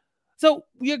moat. So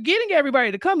you're getting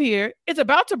everybody to come here. It's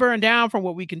about to burn down from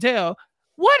what we can tell.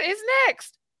 What is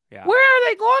next? Yeah. Where are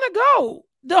they going to go?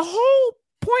 The whole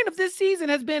point of this season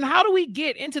has been, how do we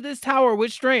get into this tower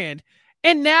with Strand?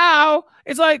 And now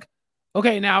it's like,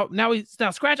 okay, now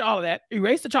scratch all of that,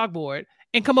 erase the chalkboard,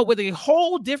 and come up with a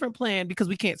whole different plan, because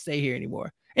we can't stay here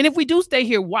anymore. And if we do stay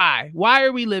here, why? Why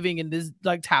are we living in this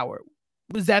like tower?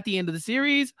 Was that the end of the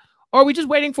series? Or are we just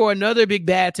waiting for another big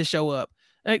bad to show up?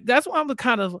 Like, that's why I'm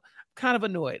kind of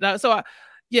annoyed. So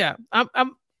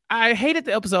I hated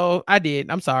the episode. I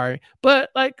did. I'm sorry. But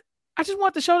like, I just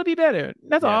want the show to be better.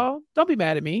 That's all. Don't be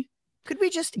mad at me. Could we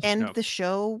just end the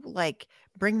show, like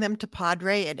bring them to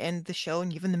Padre and end the show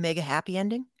and give them the mega happy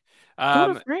ending?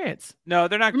 Go to France. No,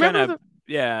 they're not gonna.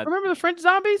 Remember the French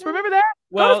zombies? Remember that?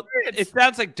 Well, it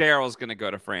sounds like Daryl's going to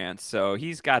go to France, so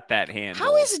he's got that handled.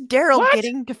 How is Daryl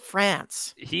getting to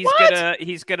France?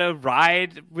 He's gonna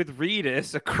ride with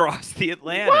Reedus across the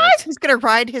Atlantic. What? He's gonna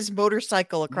ride his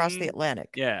motorcycle across the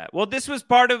Atlantic. Yeah. Well, this was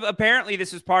part of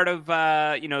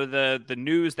the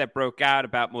news that broke out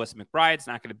about Melissa McBride's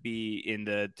not going to be in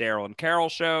the Daryl and Carol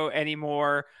show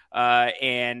anymore,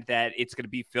 and that it's going to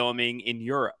be filming in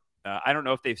Europe. I don't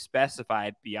know if they've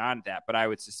specified beyond that, but I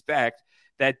would suspect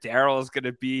that Daryl is going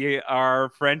to be our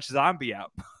French zombie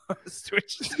outpost,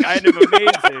 which is kind of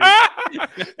amazing.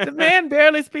 The man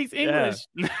barely speaks English.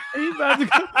 Yeah. He's about to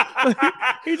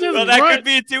he just that could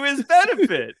be to his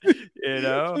benefit,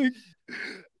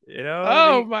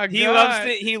 Oh my God.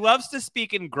 He loves to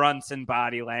speak in grunts and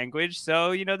body language,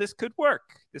 so this could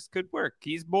work.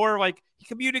 He's more like, he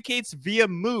communicates via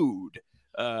mood.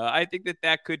 I think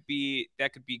that could be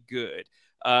good.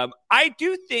 I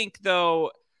do think, though,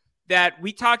 that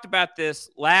we talked about this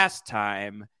last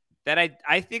time, that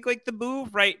I think like the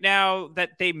move right now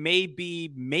that they may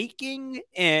be making,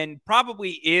 and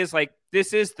probably is like,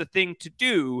 this is the thing to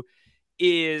do,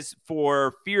 is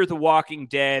for Fear the Walking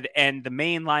Dead and the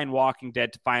mainline Walking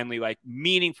Dead to finally like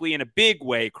meaningfully in a big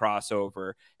way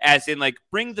crossover, as in like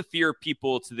bring the Fear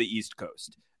people to the East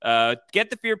Coast.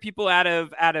 Get the Fear people out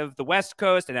of the West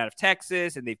Coast and out of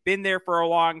Texas, and they've been there for a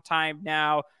long time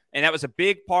now. And that was a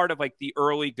big part of like the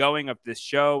early going of this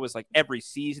show, was like every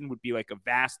season would be like a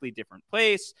vastly different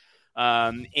place.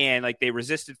 And like they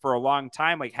resisted for a long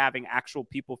time, like having actual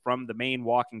people from the main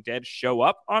Walking Dead show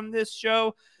up on this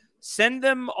show. Send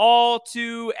them all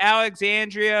to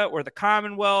Alexandria or the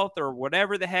Commonwealth or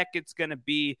whatever the heck it's going to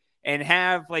be, and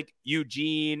have like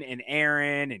Eugene and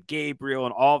Aaron and Gabriel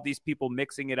and all of these people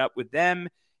mixing it up with them,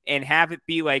 and have it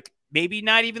be like maybe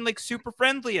not even like super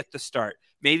friendly at the start.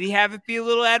 Maybe have it be a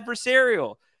little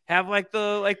adversarial. Have like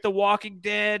the Walking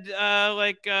Dead,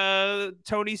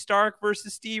 Tony Stark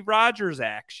versus Steve Rogers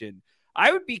action.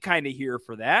 I would be kind of here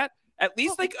for that. At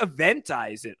least like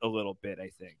eventize it a little bit, I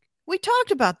think. We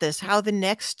talked about this, how the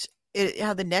next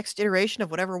iteration of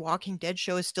whatever Walking Dead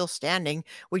show is still standing,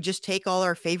 we just take all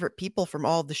our favorite people from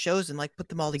all of the shows and like put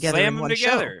them all together Slam in them one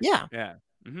together. show. Yeah. Yeah.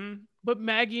 Mm-hmm. But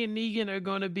Maggie and Negan are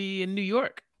going to be in New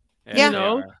York. Yeah. You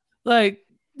know, like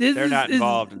they're not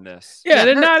involved in this. Yeah,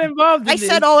 they're not involved in this. I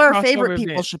said all our favorite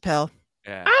people, Chappelle.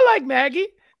 Yeah. I like Maggie.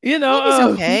 You know,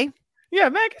 Maggie's okay. Yeah,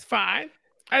 Maggie's fine.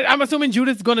 I'm assuming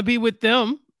Judith's going to be with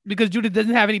them because Judith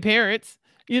doesn't have any parents.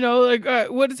 You know, like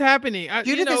what is happening?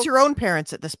 Judith is her own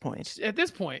parents at this point. At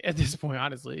this point,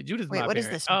 honestly, Judith's my what parent. Is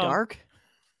this, dark?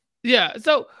 Yeah.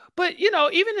 So, but you know,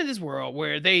 even in this world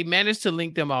where they managed to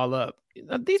link them all up,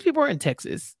 these people are in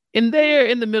Texas and they're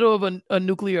in the middle of a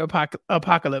nuclear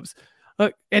apocalypse.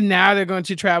 And now they're going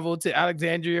to travel to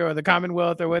Alexandria or the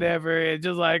Commonwealth or whatever, and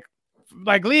just like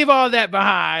leave all that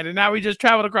behind. And now we just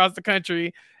traveled across the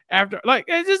country after. Like,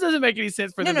 it just doesn't make any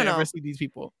sense for them to ever see these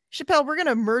people. Chappelle, we're going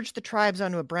to merge the tribes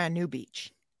onto a brand new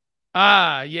beach.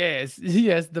 Ah, yes,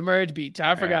 the merge beach.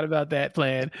 I forgot about that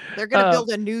plan. They're going to build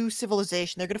a new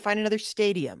civilization. They're going to find another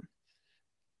stadium.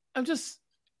 It's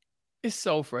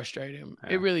so frustrating.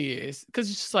 Yeah. It really is, because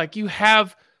it's just like you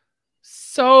have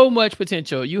so much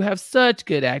potential. You have such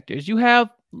good actors. You have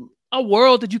a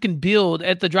world that you can build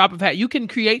at the drop of a hat. You can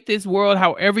create this world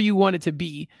however you want it to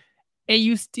be, and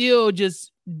you still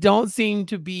just don't seem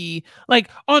to be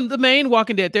like on the main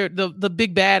Walking Dead. The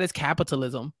big bad is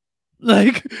capitalism.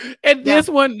 Like, and this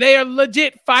one, they are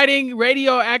legit fighting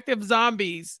radioactive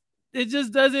zombies. It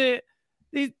just doesn't.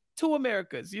 These two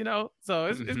Americas, you know. So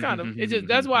it's kind of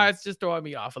that's why it's just throwing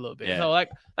me off a little bit. Yeah. So like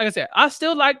I said, I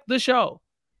still like the show,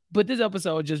 but this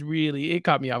episode just really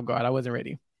caught me off guard. I wasn't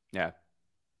ready. Yeah,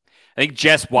 I think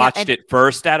Jess watched it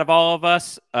first out of all of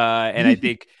us, and I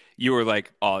think you were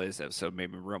like, "Oh, this episode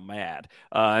made me real mad,"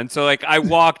 and so like I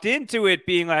walked into it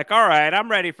being like, "All right, I'm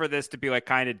ready for this to be like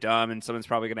kind of dumb, and someone's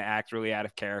probably going to act really out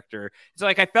of character." So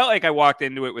like I felt like I walked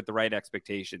into it with the right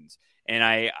expectations, and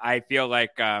I feel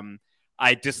like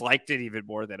I disliked it even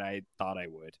more than I thought I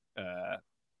would.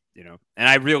 You know, and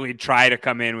I really try to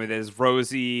come in with as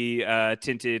rosy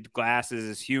tinted glasses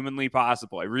as humanly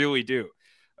possible. I really do.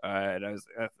 And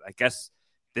I guess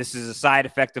this is a side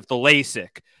effect of the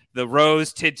LASIK. The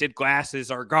rose tinted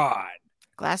glasses are gone.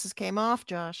 Glasses came off,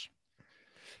 Josh.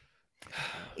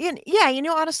 And yeah, you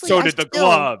know, honestly, so did the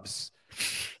gloves.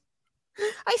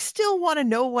 I still want to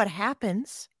know what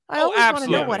happens. I always want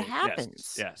to know what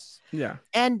happens. Yes. Yeah.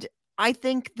 And I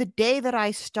think the day that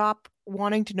I stop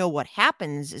wanting to know what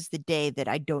happens is the day that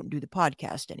I don't do the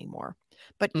podcast anymore.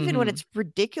 But even when it's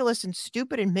ridiculous and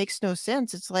stupid and makes no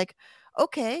sense, it's like,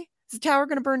 okay, is the tower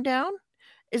going to burn down?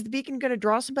 Is the beacon going to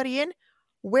draw somebody in?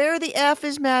 Where the F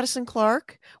is Madison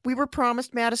Clark? We were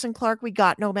promised Madison Clark. We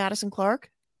got no Madison Clark.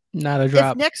 Not a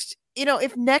drop.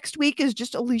 If next week is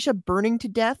just Alicia burning to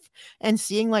death and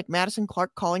seeing like Madison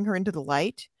Clark calling her into the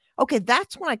light, okay,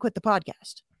 that's when I quit the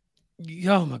podcast.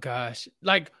 Oh my gosh.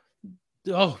 Like,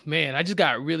 oh man, I just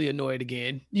got really annoyed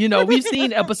again. You know, we've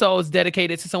seen episodes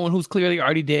dedicated to someone who's clearly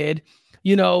already dead,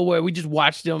 you know, where we just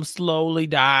watch them slowly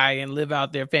die and live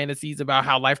out their fantasies about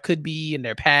how life could be in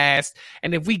their past.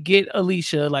 And if we get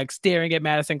Alicia like staring at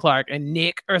Madison Clark and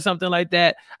Nick or something like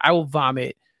that, I will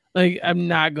vomit. Like, I'm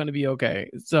not going to be okay.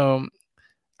 So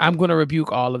I'm going to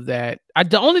rebuke all of that.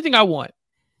 The only thing I want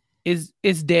is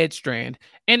Dead Strand.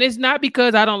 And it's not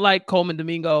because I don't like Coleman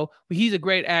Domingo. He's a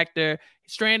great actor.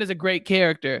 Strand is a great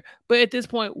character. But at this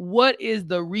point, what is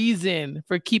the reason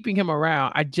for keeping him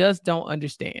around? I just don't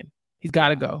understand. He's got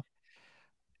to go.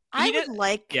 I would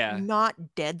like not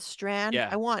Dead Strand. Yeah.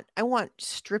 I want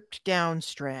stripped down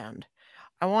Strand.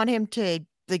 I want him to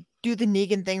like do the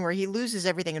Negan thing where he loses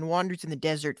everything and wanders in the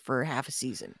desert for half a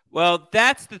season. Well,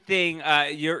 that's the thing.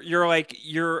 You're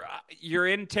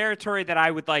in territory that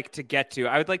I would like to get to.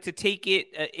 I would like to take it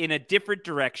in a different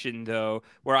direction, though,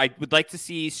 where I would like to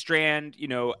see Strand,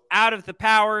 out of the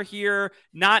power here,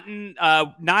 not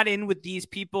in with these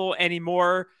people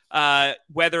anymore.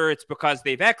 Whether it's because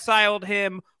they've exiled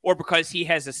him or because he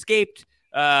has escaped.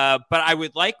 But I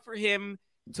would like for him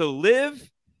to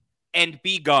live and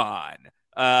be gone.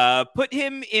 Put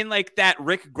him in like that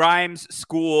Rick Grimes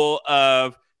school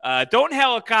of don't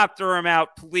helicopter him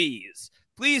out, please.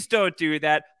 Please don't do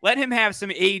that. Let him have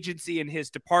some agency in his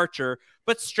departure.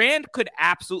 But Strand could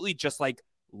absolutely just like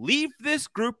leave this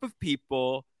group of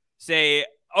people, say,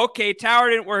 okay, Tower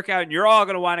didn't work out and you're all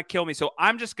going to want to kill me, so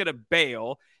I'm just going to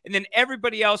bail. And then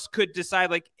everybody else could decide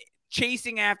like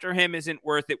chasing after him isn't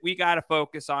worth it. We got to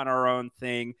focus on our own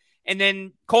thing. And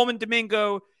then Coleman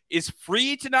Domingo is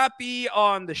free to not be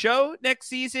on the show next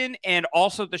season. And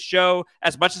also the show,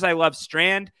 as much as I love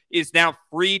Strand, is now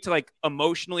free to like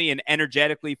emotionally and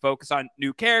energetically focus on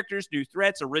new characters, new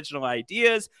threats, original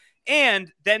ideas.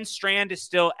 And then Strand is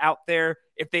still out there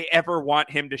if they ever want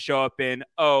him to show up in,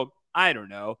 I don't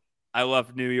know. I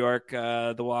love New York,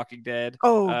 The Walking Dead.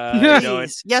 Oh,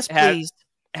 please. Yes, please.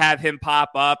 Have him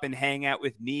pop up and hang out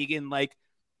with Negan. Like,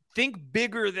 think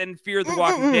bigger than Fear the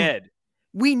Walking Dead.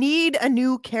 We need a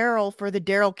new Carol for the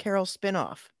Daryl Carol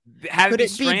spinoff. Could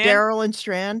it be Daryl and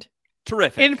Strand?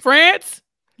 Terrific. In France?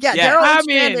 Yeah, Daryl and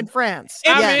Strand in France.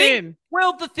 I'm in.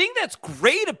 Well, the thing that's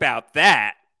great about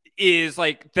that is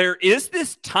like there is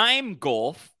this time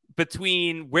gulf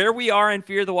between where we are in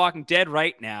Fear the Walking Dead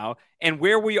right now and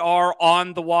where we are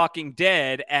on The Walking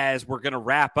Dead as we're going to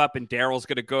wrap up and Daryl's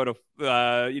going to go to,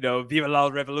 Viva la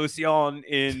Revolution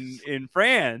in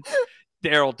France.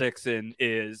 Daryl Dixon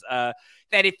is that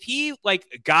if he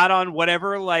like got on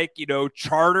whatever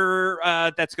charter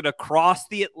that's going to cross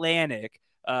the Atlantic,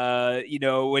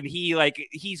 when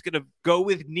he's going to go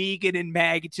with Negan and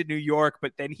Maggie to New York,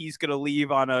 but then he's going to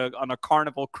leave on a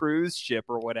Carnival cruise ship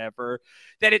or whatever,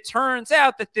 that it turns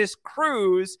out that this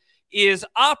cruise is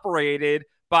operated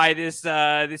by this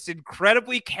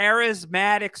incredibly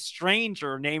charismatic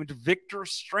stranger named Victor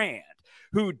Strand,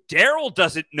 who Daryl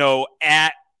doesn't know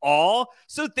at all,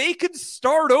 so they can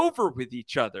start over with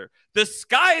each other. The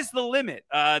sky's the limit.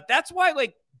 That's why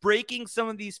breaking some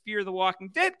of these Fear the Walking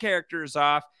Dead characters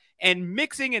off and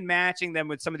mixing and matching them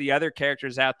with some of the other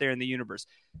characters out there in the universe.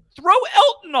 Throw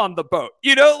Elton on the boat.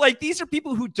 These are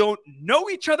people who don't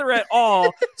know each other at all,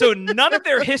 so none of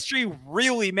their history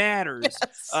really matters.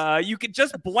 Yes. You could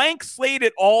just blank slate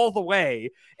it all the way,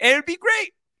 and it'd be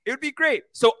great. It would be great.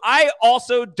 So I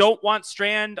also don't want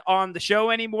Strand on the show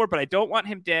anymore, but I don't want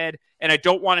him dead, and I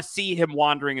don't want to see him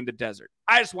wandering in the desert.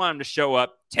 I just want him to show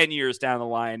up 10 years down the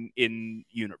line in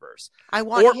universe.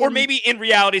 Or maybe in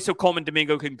reality, so Coleman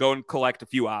Domingo can go and collect a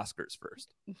few Oscars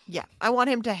first. Yeah, I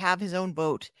want him to have his own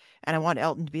boat, and I want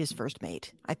Elton to be his first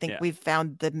mate. I think we've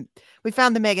found the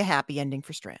mega happy ending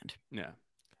for Strand. Yeah.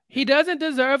 He doesn't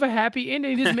deserve a happy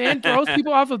ending. This man throws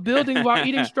people off a building while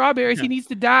eating strawberries. He needs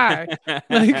to die.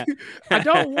 I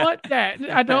don't want that.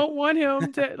 I don't want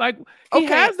him to he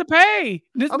has to pay.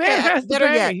 This man has to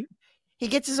pay. Yet, he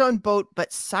gets his own boat,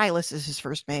 but Silas is his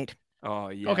first mate. Oh,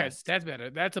 yeah. Okay, that's better.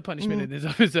 That's a punishment in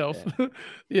of itself.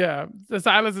 Yeah. So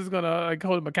Silas is gonna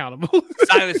hold him accountable.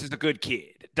 Silas is a good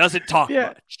kid. Doesn't talk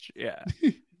much. Yeah.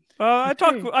 I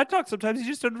talk sometimes. You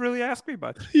just don't really ask me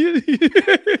much. You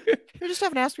just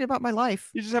haven't asked me about my life.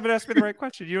 You just haven't asked me the right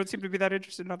question. You don't seem to be that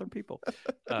interested in other people.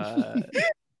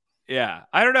 Yeah,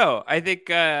 I don't know. I think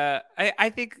I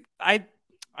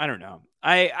don't know.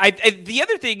 I the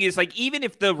other thing is even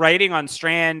if the writing on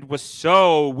Strand was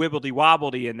so wibbledy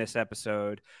wobbly in this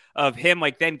episode of him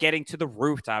then getting to the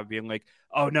rooftop being like,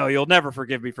 oh no, you'll never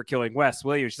forgive me for killing Wes,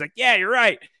 will you? She's like, yeah, you're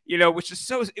right. Which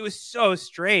is it was so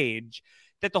strange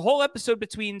that the whole episode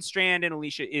between Strand and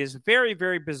Alicia is very,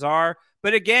 very bizarre.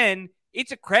 But again,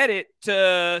 it's a credit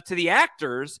to the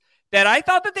actors that I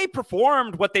thought that they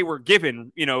performed what they were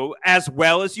given, as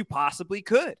well as you possibly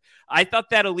could. I thought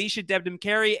that Alicia Debnam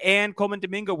Carey and Coleman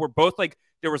Domingo were both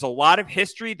there was a lot of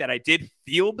history that I did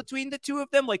feel between the two of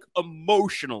them,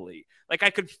 emotionally. I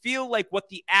could feel what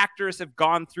the actors have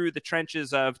gone through the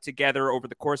trenches of together over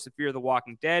the course of Fear the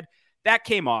Walking Dead. That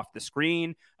came off the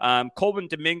screen. Coleman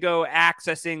Domingo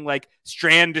accessing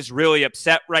Strand is really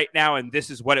upset right now, and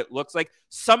this is what it looks like.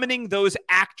 Summoning those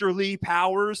actorly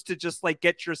powers to just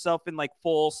get yourself in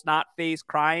full snot face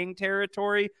crying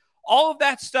territory. All of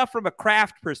that stuff from a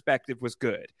craft perspective was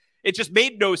good. It just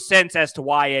made no sense as to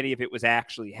why any of it was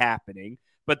actually happening.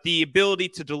 But the ability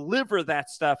to deliver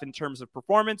that stuff in terms of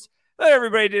performance,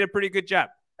 everybody did a pretty good job.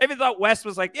 I even thought Wes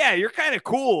was like, yeah, you're kind of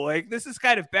cool. Like, this is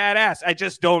kind of badass. I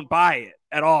just don't buy it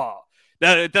at all.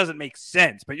 That it doesn't make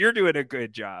sense, but you're doing a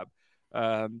good job.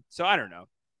 So I don't know.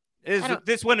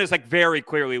 This one is like very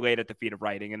clearly laid at the feet of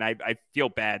writing, and I feel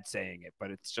bad saying it,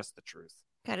 but it's just the truth.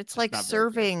 God, it's like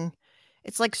serving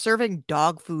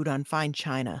dog food on fine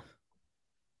china.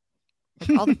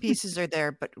 Like all the pieces are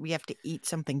there, but we have to eat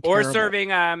something terrible. Or serving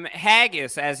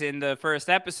haggis, as in the first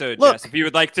episode. Look, Jess, if you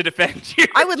would like to defend you.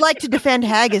 I would like to defend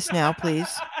haggis now,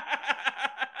 please.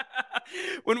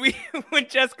 When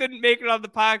Jess couldn't make it on the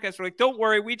podcast, we're like, don't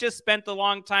worry, we just spent a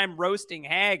long time roasting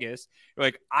haggis. We're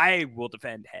like, I will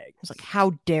defend haggis. It's like,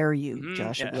 how dare you,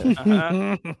 Joshua?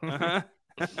 Yeah.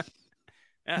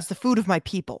 It's the food of my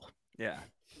people. Yeah.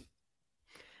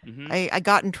 Mm-hmm. I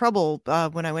got in trouble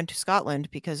when I went to Scotland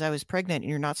because I was pregnant, and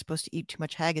you're not supposed to eat too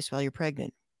much haggis while you're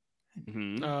pregnant.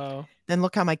 Mm-hmm. Then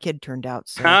look how my kid turned out.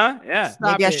 So yeah.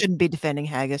 Maybe I shouldn't be defending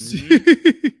haggis.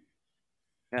 Mm-hmm.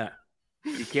 Yeah.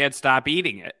 You can't stop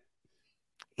eating it.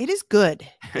 It is good.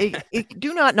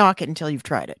 Do not knock it until you've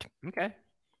tried it. Okay.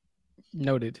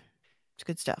 Noted. It's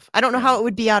good stuff. I don't know how it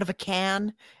would be out of a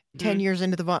can 10 years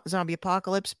into the zombie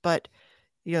apocalypse, but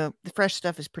the fresh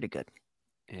stuff is pretty good.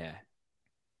 Yeah.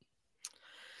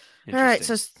 All right.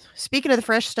 So speaking of the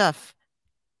fresh stuff,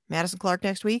 Madison Clark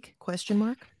next week? ?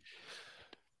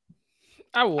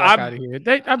 I will walk out of here.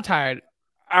 I'm tired.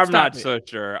 I'm not so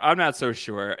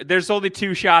sure. There's only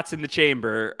 2 shots in the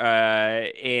chamber,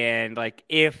 and like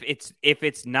if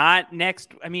it's not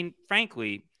next, I mean,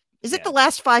 frankly, is it the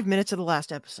last 5 minutes of the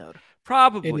last episode?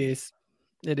 Probably.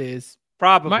 It is.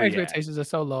 Probably. My expectations are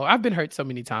so low. I've been hurt so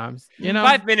many times.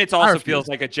 5 minutes also feels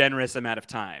like a generous amount of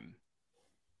time.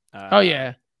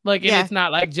 Like, and it's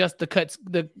not like just the cuts,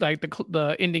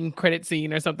 the ending credit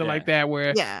scene or something like that,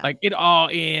 where like it all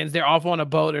ends. They're off on a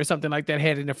boat or something like that,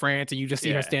 heading to France, and you just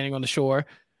see her standing on the shore,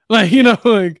 like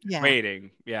waiting,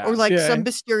 or like some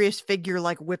mysterious figure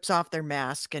like whips off their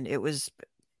mask, and it was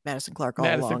Madison Clark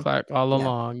all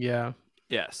along. Yeah.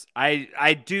 Yes,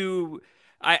 I do.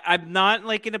 I'm not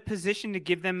like in a position to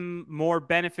give them more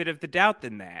benefit of the doubt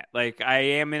than that. Like I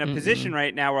am in a position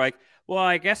right now where like, well,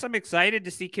 I guess I'm excited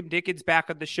to see Kim Dickens back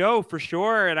on the show for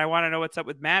sure. And I want to know what's up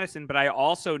with Madison, but I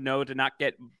also know to not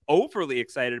get overly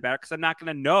excited about it because I'm not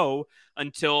going to know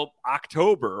until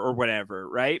October or whatever,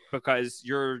 right? Because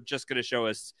you're just going to show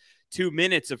us 2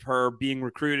 minutes of her being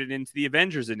recruited into the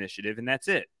Avengers Initiative, and that's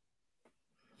it.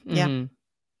 Yeah. Mm-hmm.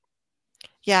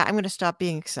 Yeah, I'm going to stop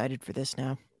being excited for this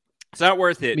now. It's not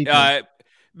worth it.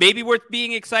 Maybe worth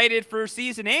being excited for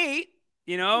season 8.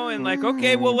 And like,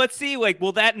 okay, well, let's see. Like,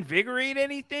 will that invigorate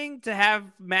anything to have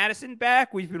Madison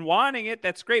back? We've been wanting it.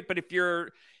 That's great. But if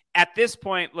you're at this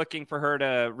point looking for her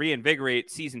to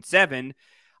reinvigorate season 7,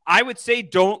 I would say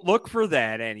don't look for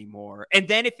that anymore. And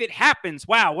then if it happens,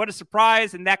 wow, what a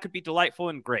surprise. And that could be delightful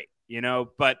and great,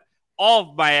 but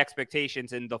all of my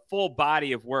expectations and the full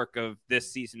body of work of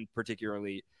this season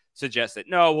particularly suggest that,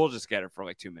 no, we'll just get her for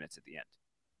like 2 minutes at the end.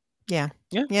 Yeah,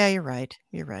 you're right.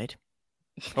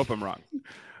 Hope I'm wrong.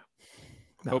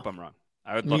 No. Hope I'm wrong.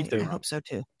 I would love to. I hope so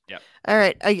too. Yeah. All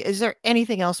right. Is there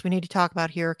anything else we need to talk about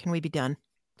here? Can we be done?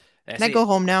 Can I go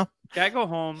home now? Can I go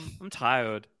home? I'm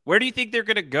tired. Where do you think they're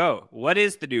going to go? What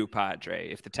is the new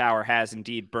Padre if the tower has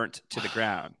indeed burnt to the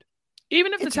ground?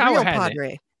 Even if the tower hasn't.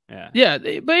 Padre. Yeah,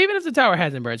 but even if the tower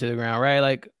hasn't burnt to the ground, right?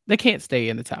 Like they can't stay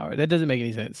in the tower. That doesn't make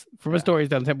any sense from a story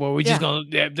standpoint. Well, we're just gonna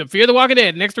Fear the Walking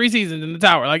Dead next 3 seasons in the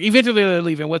tower. Like eventually they're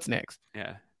leaving. What's next?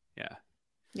 Yeah.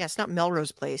 It's not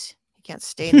Melrose Place. You can't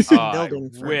stay in the same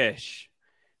building. I wish.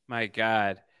 My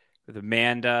God, with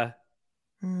Amanda,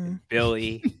 and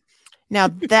Billy. Now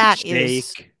that's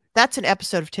an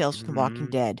episode of Tales from the Walking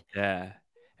Dead. Yeah,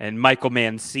 and Michael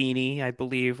Mancini, I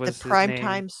believe, was the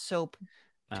primetime soap.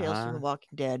 Tales from the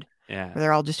Walking Dead. Yeah. Where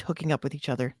they're all just hooking up with each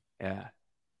other. Yeah.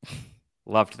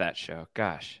 Loved that show.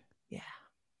 Gosh. Yeah.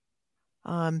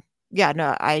 No,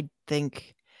 I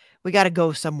think we got to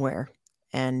go somewhere.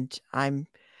 And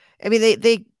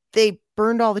they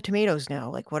burned all the tomatoes now.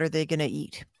 Like, what are they going to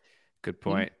eat? Good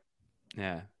point.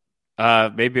 Yeah.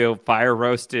 Maybe a fire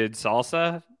roasted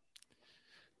salsa.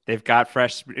 They've got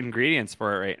fresh ingredients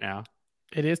for it right now.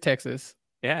 It is Texas.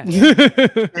 Yeah.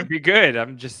 It'd be good.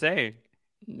 I'm just saying.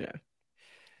 Yeah.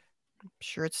 I'm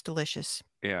sure it's delicious.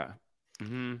 Yeah.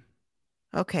 Mm-hmm.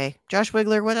 Okay. Josh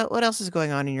Wigler, what else is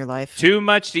going on in your life? Too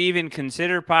much to even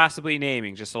consider possibly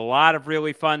naming. Just a lot of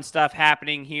really fun stuff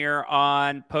happening here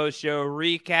on post-show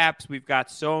recaps. We've got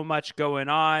so much going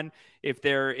on. If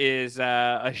there is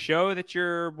a show that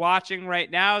you're watching right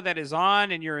now that is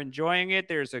on and you're enjoying it,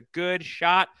 there's a good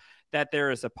shot that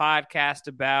there is a podcast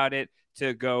about it.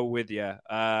 to go with you.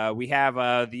 We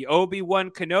have the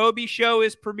Obi-Wan Kenobi show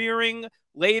is premiering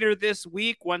later this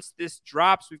week. Once this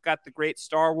drops, we've got the great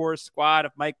Star Wars squad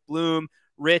of Mike Bloom,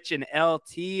 Rich, and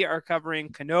LT are covering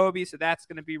Kenobi, so that's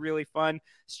going to be really fun.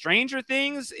 Stranger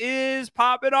Things is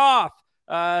popping off.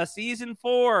 Season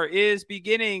 4 is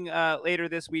beginning later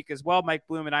this week as well. Mike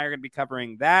Bloom and I are going to be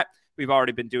covering that. We've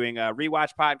already been doing a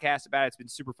rewatch podcast about it. It's been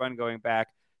super fun going back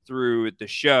through the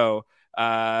show.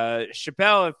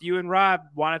 Chappelle, if you and Rob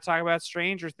want to talk about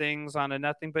Stranger Things on a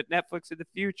Nothing But Netflix in the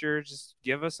future, just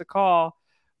give us a call.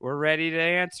 We're ready to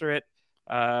answer it.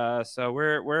 So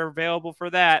we're available for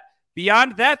that.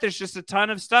 Beyond that, there's just a ton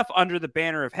of stuff. Under the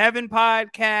Banner of Heaven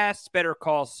podcasts, Better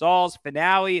Call Saul's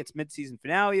finale. Its mid-season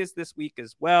finale is this week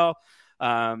as well.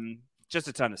 Just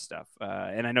a ton of stuff.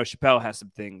 And I know Chappelle has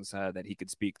some things that he could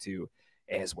speak to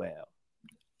as well.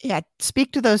 Yeah,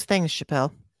 speak to those things,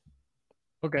 Chappelle.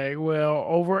 Okay, well,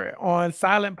 over on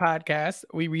Silent Podcast,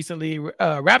 we recently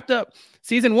wrapped up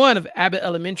season 1 of Abbott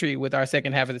Elementary with our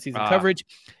second half of the season coverage.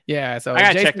 Yeah, so I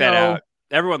gotta check that out.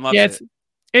 Everyone loves it.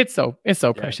 It's so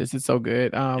precious. It's so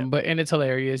good. But it's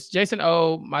hilarious. Jason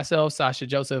O, myself, Sasha,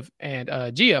 Joseph,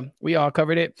 and Gia, we all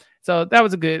covered it. So that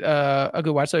was a good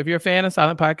watch. So if you're a fan of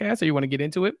Silent Podcast or you want to get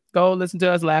into it, go listen to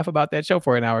us laugh about that show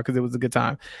for an hour because it was a good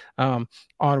time. On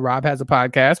Rob Has a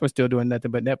Podcast, we're still doing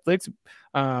Nothing But Netflix.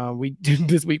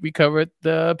 This week we covered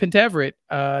the Pentaveret,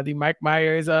 the Mike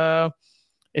Myers.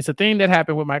 It's a thing that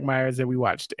happened with Mike Myers that we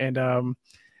watched, and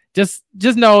just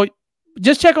know.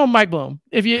 Just check on Mike Bloom.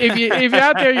 If you're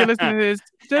out there, you're listening to this,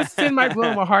 just send Mike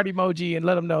Bloom a heart emoji and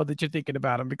let him know that you're thinking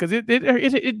about him because it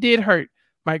did hurt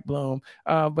Mike Bloom.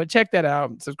 But check that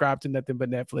out. Subscribe to Nothing But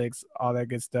Netflix, all that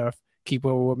good stuff. Keep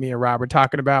up with what me and Rob are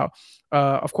talking about.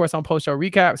 Of course, on post show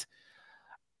recaps,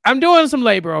 I'm doing some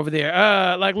labor over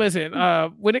there. Listen,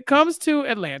 when it comes to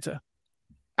Atlanta,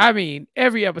 I mean,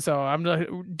 every episode, I'm like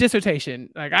dissertation.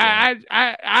 Like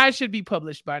I should be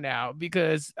published by now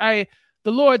because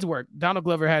the Lord's work Donald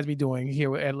Glover has me doing here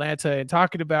with Atlanta and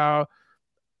talking about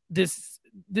this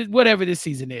whatever this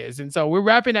season is. And so we're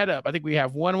wrapping that up. I think we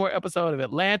have one more episode of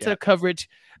Atlanta coverage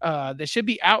that should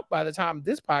be out by the time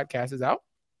this podcast is out.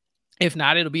 If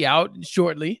not, it'll be out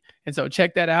shortly. And so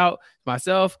check that out.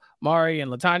 Myself, Mari,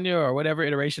 and Latanya, or whatever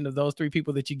iteration of those 3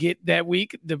 people that you get that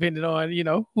week, depending on,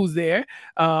 who's there.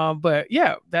 But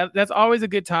yeah, that's always a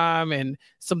good time and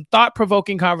some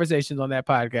thought-provoking conversations on that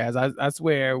podcast. I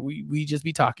swear we just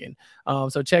be talking.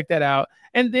 So check that out.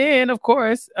 And then, of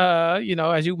course, as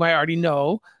you might already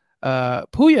know,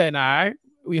 Puya and I,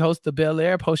 we host the Bel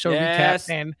Air post-show recap,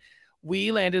 and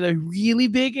we landed a really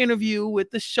big interview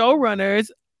with the showrunners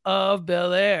of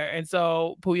Bel Air. And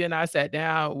so Puya and I sat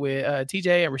down with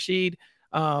TJ and Rashid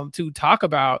to talk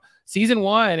about season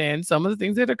 1 and some of the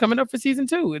things that are coming up for season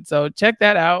 2. And so check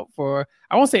that out for,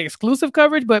 I won't say exclusive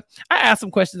coverage, but I asked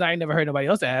some questions I ain't never heard nobody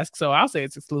else ask. So I'll say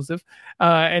it's exclusive.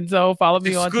 And so follow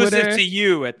me on Twitter. Exclusive to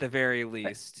you at the very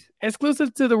least.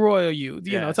 Exclusive to the royal you,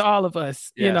 to all of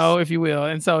us, if you will.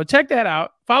 And so check that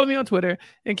out. Follow me on Twitter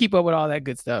and keep up with all that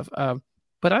good stuff.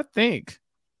 But I think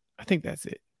that's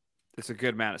it. It's a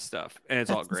good amount of stuff, and it's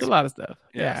all great. It's a lot of stuff.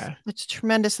 Yes. Yeah. It's a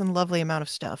tremendous and lovely amount of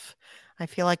stuff. I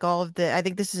feel like I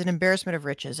think this is an embarrassment of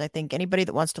riches. I think anybody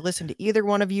that wants to listen to either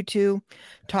one of you two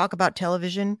talk about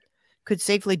television could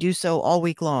safely do so all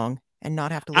week long and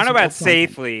not have to listen. I don't know about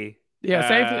safely. Yeah,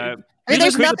 safely. I mean,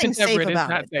 there's nothing safe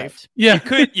about it. Safe. Yeah.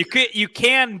 You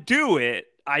can do it.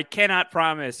 I cannot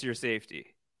promise your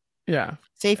safety. Yeah.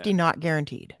 Safety not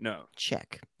guaranteed. No.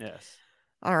 Check. Yes.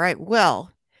 All right.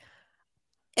 Well,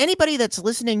 anybody that's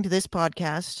listening to this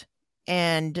podcast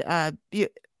and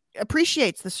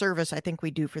appreciates the service I think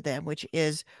we do for them, which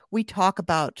is we talk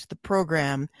about the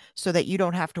program so that you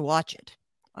don't have to watch it.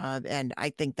 And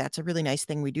I think that's a really nice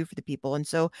thing we do for the people. And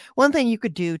so one thing you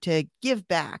could do to give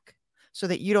back so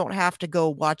that you don't have to go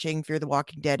watching Fear the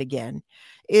Walking Dead again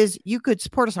is you could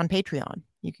support us on Patreon.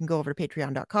 You can go over to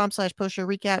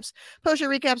patreon.com/postshowrecaps,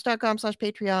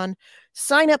 postshowrecaps.com/Patreon.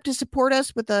 Sign up to support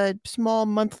us with a small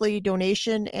monthly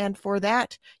donation. And for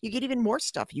that, you get even more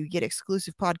stuff. You get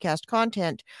exclusive podcast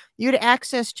content. You get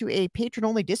access to a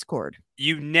patron-only Discord.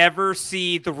 You never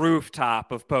see the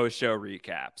rooftop of post-show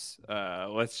recaps.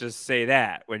 Let's just say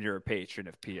that when you're a patron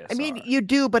of PSR. I mean, you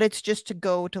do, but it's just to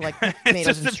go to like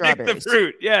tomatoes and strawberries. Pick the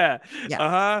fruit. Yeah.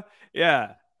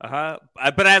 Yeah.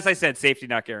 But as I said, safety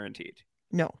not guaranteed.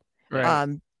 No.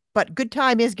 Right. But good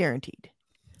time is guaranteed.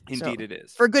 Indeed it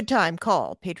is. For a good time,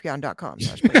 call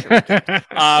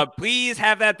patreon.com/PlayShow. Please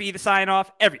have that be the sign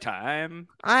off every time.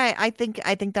 I think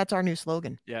that's our new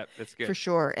slogan. Yeah, that's good. For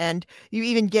sure. And you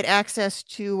even get access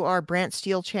to our Brant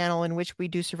Steele channel, in which we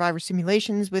do survivor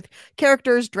simulations with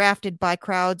characters drafted by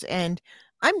crowds, and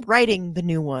I'm writing the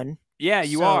new one. Yeah,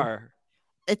 you are.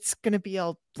 It's going to be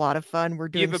a lot of fun. We're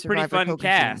doing you have a pretty fun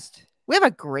cast. We have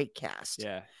a great cast.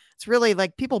 Yeah. It's really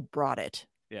like people brought it.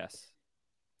 Yes.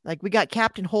 Like we got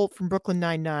Captain Holt from Brooklyn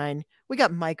Nine-Nine. We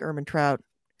got Mike Ehrmantraut.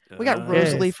 We got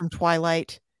Rosalie from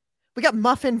Twilight. We got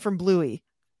Muffin from Bluey.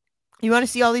 You want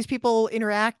to see all these people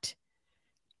interact?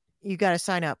 You got to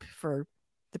sign up for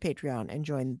the Patreon and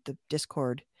join the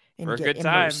Discord and for a get good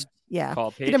immersed. time. Yeah.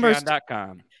 Call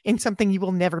patreon.com. In something you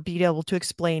will never be able to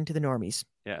explain to the normies.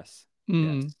 Yes.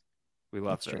 Mm. Yes. We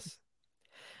love That's this. True.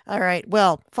 All right.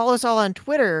 Well, follow us all on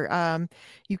Twitter.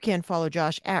 You can follow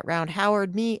Josh at Round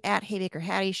Howard, me at Haybaker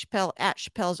Hattie, Chappelle at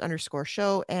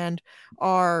Chappelle's_show, and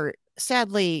our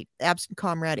sadly absent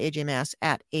comrade AJ Mass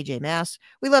at AJ Mass.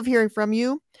 We love hearing from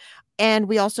you. And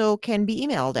we also can be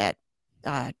emailed at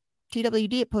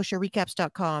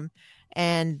twd@postshowrecaps.com.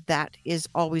 And that is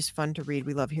always fun to read.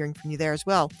 We love hearing from you there as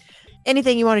well.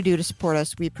 Anything you want to do to support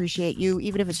us, we appreciate you,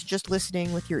 even if it's just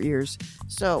listening with your ears.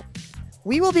 So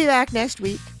we will be back next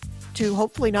week to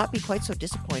hopefully not be quite so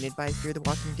disappointed by Fear the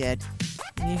Walking Dead.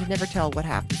 You can never tell what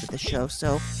happens with this show.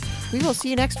 So we will see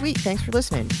you next week. Thanks for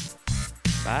listening.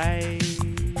 Bye.